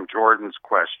was Jim Jordan's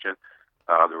question,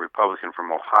 the Republican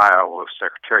from Ohio, of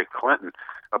Secretary Clinton,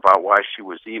 about why she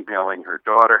was emailing her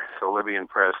daughter, the Libyan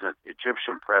president, the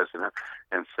Egyptian president,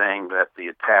 and saying that the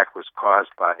attack was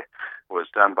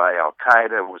done by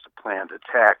Al-Qaeda, was a planned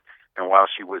attack, and while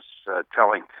she was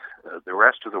telling the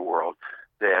rest of the world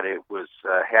that it was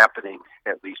happening,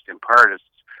 at least in part, as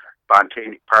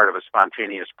part of a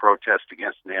spontaneous protest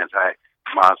against an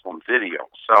anti-Muslim video.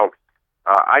 So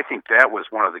I think that was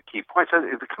one of the key points.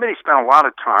 The committee spent a lot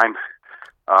of time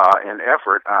and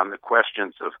effort on the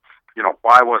questions of,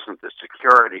 why wasn't the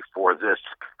security for this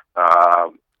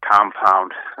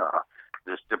compound,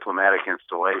 this diplomatic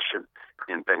installation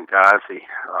in Benghazi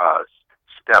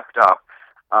stepped up?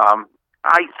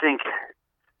 I think,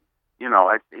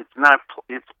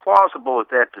 it's plausible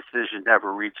that decision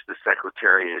never reached the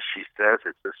secretary, as she says.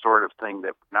 It's the sort of thing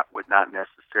that would not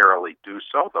necessarily do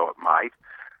so, though it might.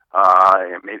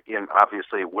 And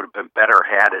obviously, it would have been better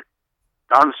had it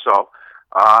done so.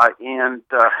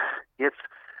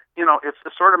 It's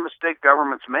the sort of mistake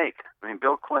governments make. I mean,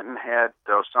 Bill Clinton had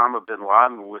Osama bin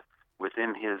Laden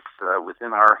within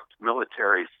our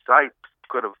military sight,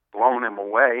 could have blown him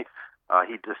away.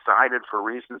 He decided, for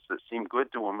reasons that seemed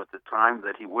good to him at the time,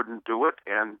 that he wouldn't do it,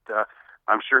 and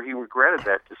I'm sure he regretted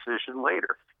that decision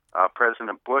later.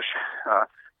 President Bush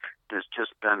has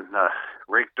just been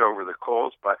raked over the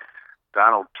coals by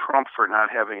Donald Trump for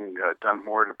not having done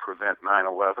more to prevent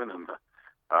 9/11 in the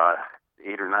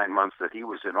 8 or 9 months that he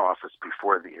was in office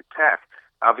before the attack.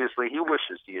 Obviously, he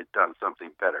wishes he had done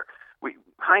something better.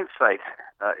 Hindsight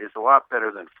is a lot better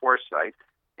than foresight,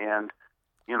 and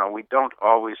we don't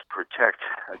always protect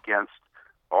against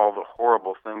all the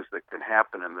horrible things that can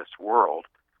happen in this world.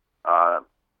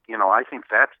 I think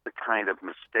that's the kind of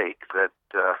mistake that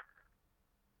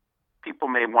people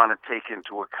may want to take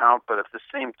into account, but at the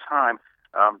same time,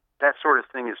 that sort of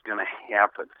thing is going to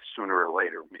happen sooner or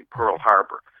later. I mean, Pearl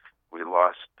Harbor, we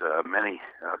lost many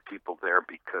people there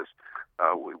because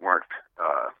we weren't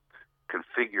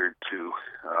configured to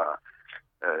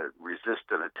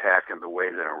resist an attack in the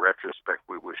way that, in retrospect,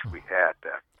 we wish we had.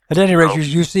 At any rate,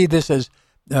 you see this as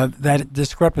that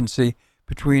discrepancy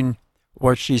between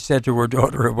what she said to her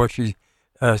daughter and what she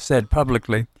said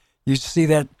publicly. You see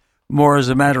that more as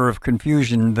a matter of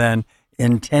confusion than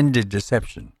intended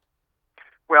deception.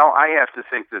 Well, I have to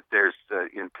think that there's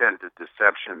intended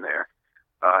deception there.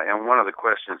 And one of the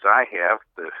questions I have,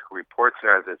 the reports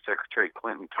are that Secretary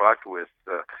Clinton talked with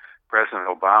President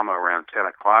Obama around 10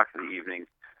 o'clock in the evening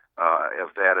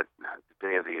of the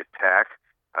day of the attack.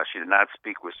 She did not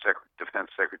speak with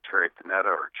Defense Secretary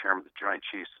Panetta or Chairman of the Joint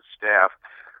Chiefs of Staff.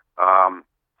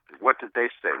 what did they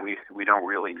say? We don't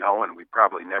really know, and we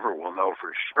probably never will know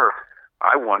for sure.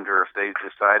 I wonder if they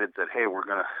decided that, hey, we're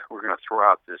gonna throw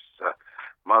out this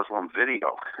anti-Muslim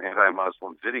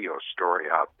video story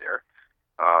out there.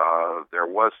 There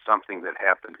was something that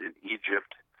happened in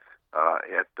Egypt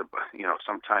at the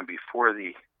sometime before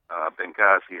the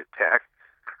Benghazi attack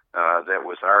that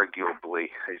was arguably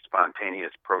a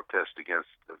spontaneous protest against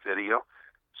the video.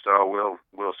 So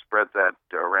we'll spread that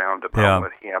around about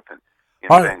what happened in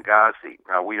Benghazi.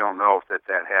 We don't know if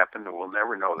that happened, and we'll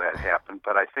never know that happened.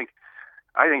 But I think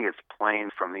it's plain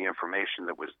from the information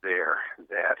that was there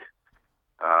that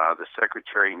the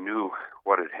secretary knew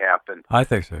what had happened. I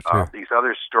think so too. These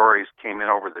other stories came in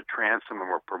over the transom and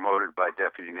were promoted by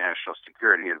Deputy National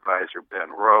Security Advisor Ben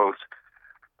Rhodes.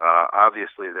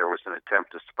 Obviously, there was an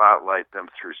attempt to spotlight them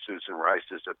through Susan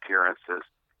Rice's appearances.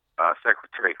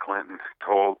 Secretary Clinton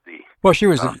told the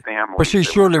family. But she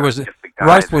surely was.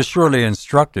 Rice was surely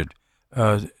instructed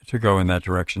to go in that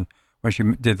direction when she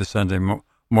did the Sunday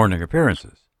morning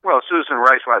appearances. Well, Susan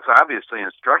Rice was obviously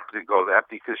instructed to go that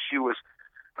because she was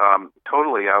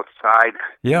totally outside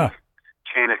the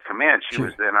chain of command. She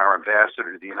was then our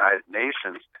ambassador to the United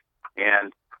Nations,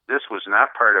 and this was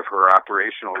not part of her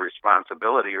operational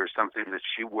responsibility or something that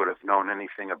she would have known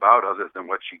anything about other than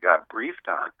what she got briefed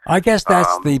on. I guess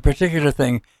that's the particular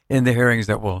thing in the hearings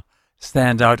that will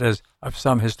stand out as of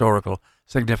some historical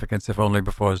significance, if only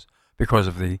because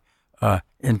of the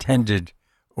intended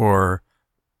or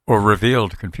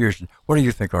revealed confusion. What do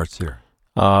you think, Art Sear?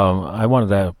 I wanted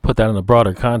to put that in a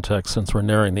broader context since we're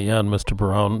nearing the end, Mr.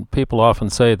 Barone. People often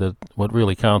say that what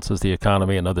really counts is the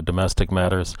economy and other domestic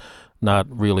matters, not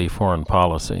really foreign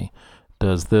policy.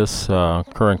 Does this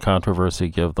current controversy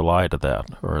give the lie to that,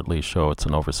 or at least show it's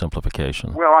an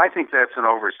oversimplification? Well, I think that's an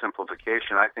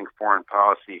oversimplification. I think foreign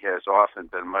policy has often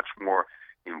been much more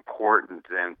important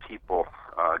than people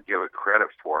give it credit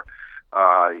for.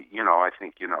 I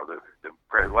think, the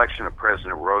election of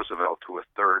President Roosevelt to a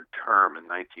third term in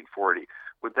 1940,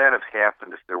 would that have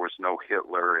happened if there was no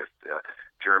Hitler, if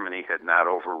Germany had not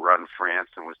overrun France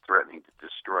and was threatening to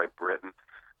destroy Britain?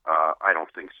 I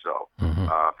don't think so. Mm-hmm.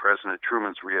 President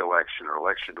Truman's re-election or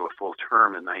election to a full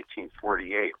term in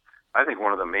 1948, I think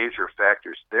one of the major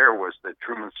factors there was that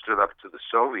Truman stood up to the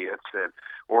Soviets and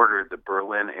ordered the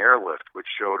Berlin airlift, which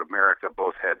showed America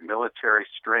both had military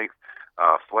strength,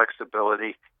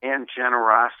 flexibility, and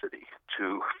generosity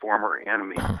to former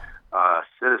enemy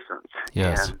citizens.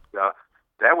 Yes. And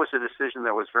that was a decision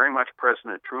that was very much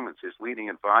President Truman's. His leading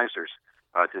advisors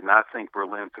did not think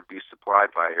Berlin could be supplied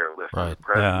by airlift. Right. The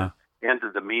president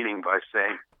ended the meeting by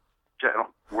saying,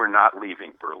 "Gentlemen, we're not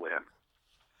leaving Berlin."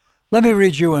 Let me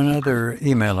read you another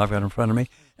email I've got in front of me.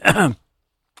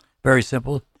 Very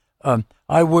simple.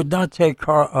 I would not take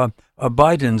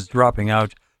Biden's dropping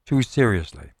out too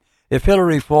seriously. If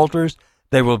Hillary falters,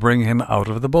 they will bring him out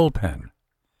of the bullpen.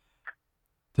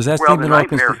 Does that seem the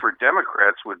nightmare for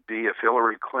Democrats would be if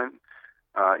Hillary Clinton,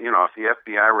 if the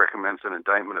FBI recommends an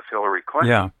indictment of Hillary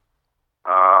Clinton,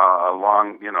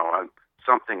 along,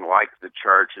 something like the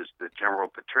charges that General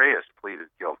Petraeus pleaded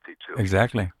guilty to.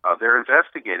 Exactly. They're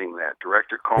investigating that.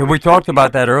 Director Comey. We talked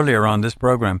about that earlier on this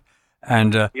program.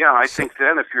 And I think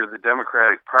then if you're the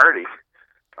Democratic Party,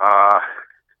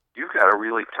 you've got a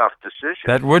really tough decision.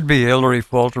 That would be Hillary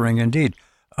faltering indeed.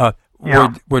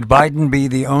 Would Biden be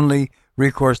the only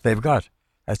recourse they've got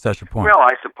at such a point? Well,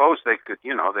 I suppose they could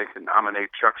nominate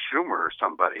Chuck Schumer or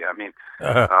somebody. I mean,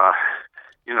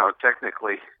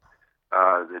 technically,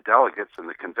 the delegates and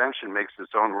the convention makes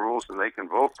its own rules, and they can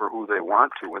vote for who they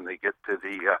want to when they get to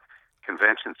the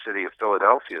convention city of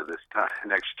Philadelphia this time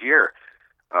next year.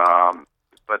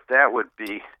 But that would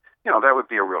be,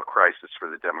 a real crisis for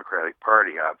the Democratic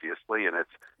Party, obviously, and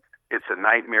it's a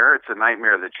nightmare. It's a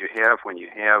nightmare that you have when you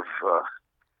have,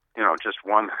 just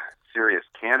one serious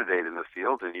candidate in the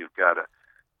field, and you've got a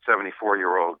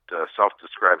 74-year-old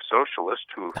self-described socialist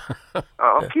who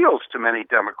appeals to many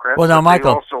Democrats. Well, now, but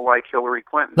Michael, they also like Hillary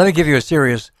Clinton. Let me give you a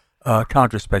serious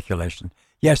counter-speculation.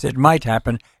 Yes, it might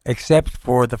happen, except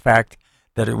for the fact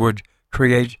that it would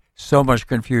create so much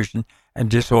confusion and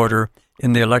disorder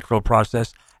in the electoral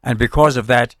process. And because of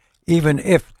that, even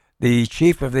if the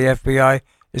chief of the FBI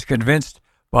is convinced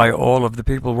by all of the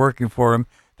people working for him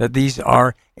that these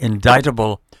are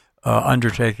indictable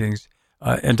undertakings,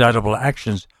 indictable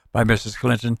actions by Mrs.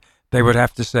 Clinton, they would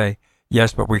have to say,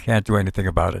 yes, but we can't do anything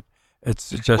about it.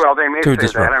 It's just they may too say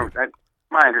disruptive. That.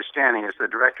 My understanding is the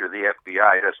director of the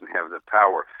FBI doesn't have the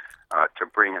power to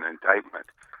bring an indictment.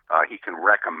 He can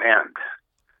recommend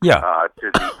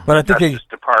to the Justice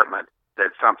Department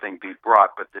that something be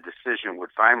brought, but the decision would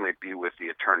finally be with the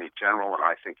Attorney General, and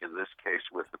I think in this case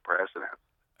with the President.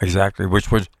 Exactly,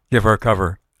 which would give her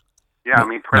cover. Yeah, I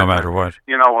mean, no matter what.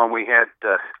 You know, when we had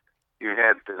you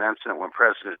had an incident when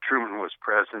President Truman was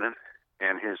president,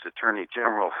 and his attorney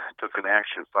general took an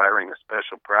action firing a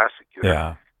special prosecutor.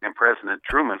 Yeah. And President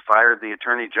Truman fired the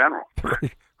attorney general.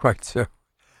 Quite so.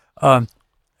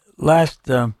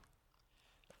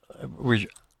 We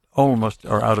almost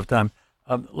are out of time.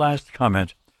 Last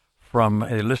comment from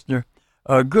a listener.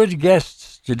 Good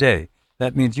guests today.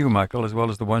 That means you, Michael, as well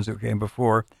as the ones who came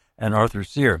before, and Arthur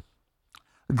Sear.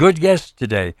 Good guests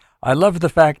today. I love the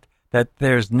fact that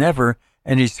there's never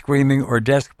any screaming or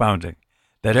desk pounding,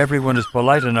 that everyone is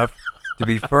polite enough to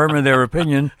be firm in their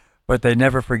opinion, but they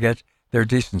never forget their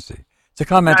decency. It's a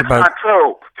comment That's about... not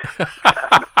true.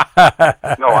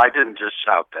 No, I didn't just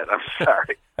shout that. I'm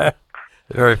sorry.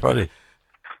 Very funny.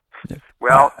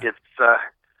 Well, it's,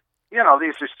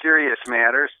 these are serious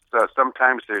matters.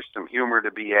 Sometimes there's some humor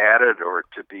to be added or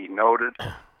to be noted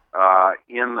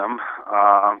in them.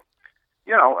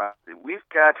 We've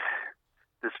got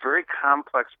this very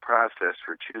complex process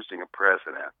for choosing a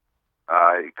president.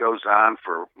 It goes on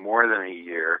for more than a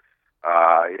year.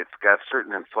 It's got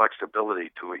certain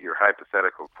inflexibility to it. Your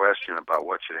hypothetical question about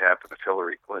what should happen if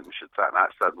Hillary Clinton should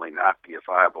suddenly not be a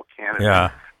viable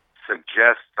candidate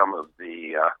suggests some of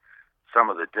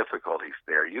the difficulties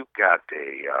there. You've got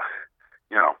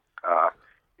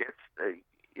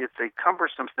it's a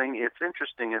cumbersome thing. It's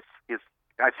interesting. It's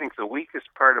I think the weakest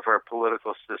part of our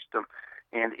political system,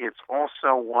 and it's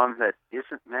also one that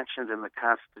isn't mentioned in the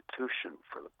Constitution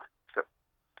except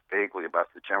vaguely about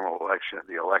the general election of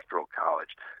the Electoral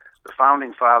College. The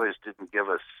Founding Fathers didn't give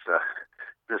us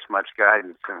this much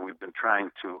guidance, and we've been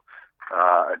trying to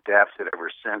adapt it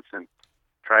ever since and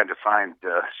trying to find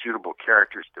suitable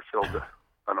characters to fill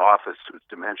an office whose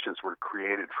dimensions were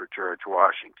created for George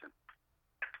Washington.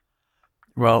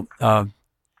 Well,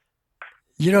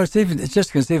 it's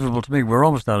just conceivable to me. We're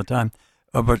almost out of time.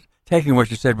 But taking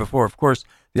what you said before, of course,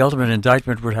 the ultimate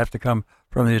indictment would have to come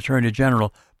from the Attorney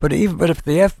General. But if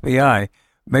the FBI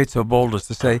made so bold as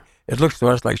to say, it looks to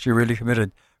us like she really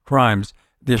committed crimes,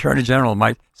 the Attorney General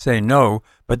might say no,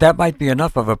 but that might be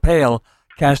enough of a pale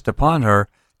cast upon her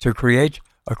to create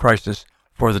a crisis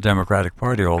for the Democratic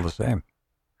Party all the same.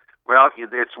 Well,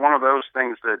 it's one of those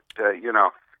things that,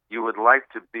 you would like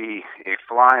to be a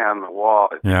fly on the wall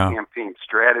at the campaign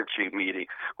strategy meeting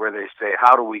where they say,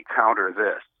 how do we counter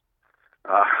this?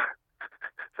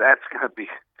 That's going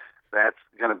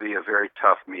to be a very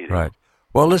tough meeting. Right.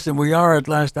 Well, listen, we are at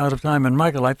last out of time. And,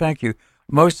 Michael, I thank you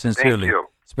most sincerely. Thank you.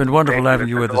 It's been wonderful having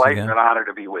you with us again. It's an honor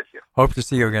to be with you. Hope to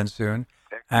see you again soon.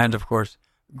 And, of course,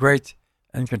 great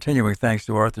and continuing thanks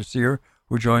to Arthur Sear,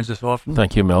 who joins us often.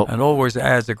 Thank you, Milt. And always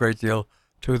adds a great deal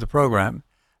to the program.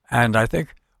 And I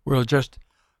think we'll just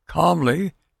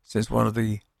calmly, since one of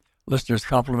the listeners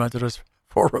complimented us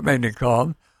for remaining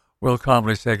calm, we'll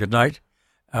calmly say goodnight,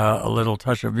 a little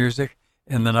touch of music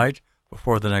in the night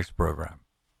before the next program.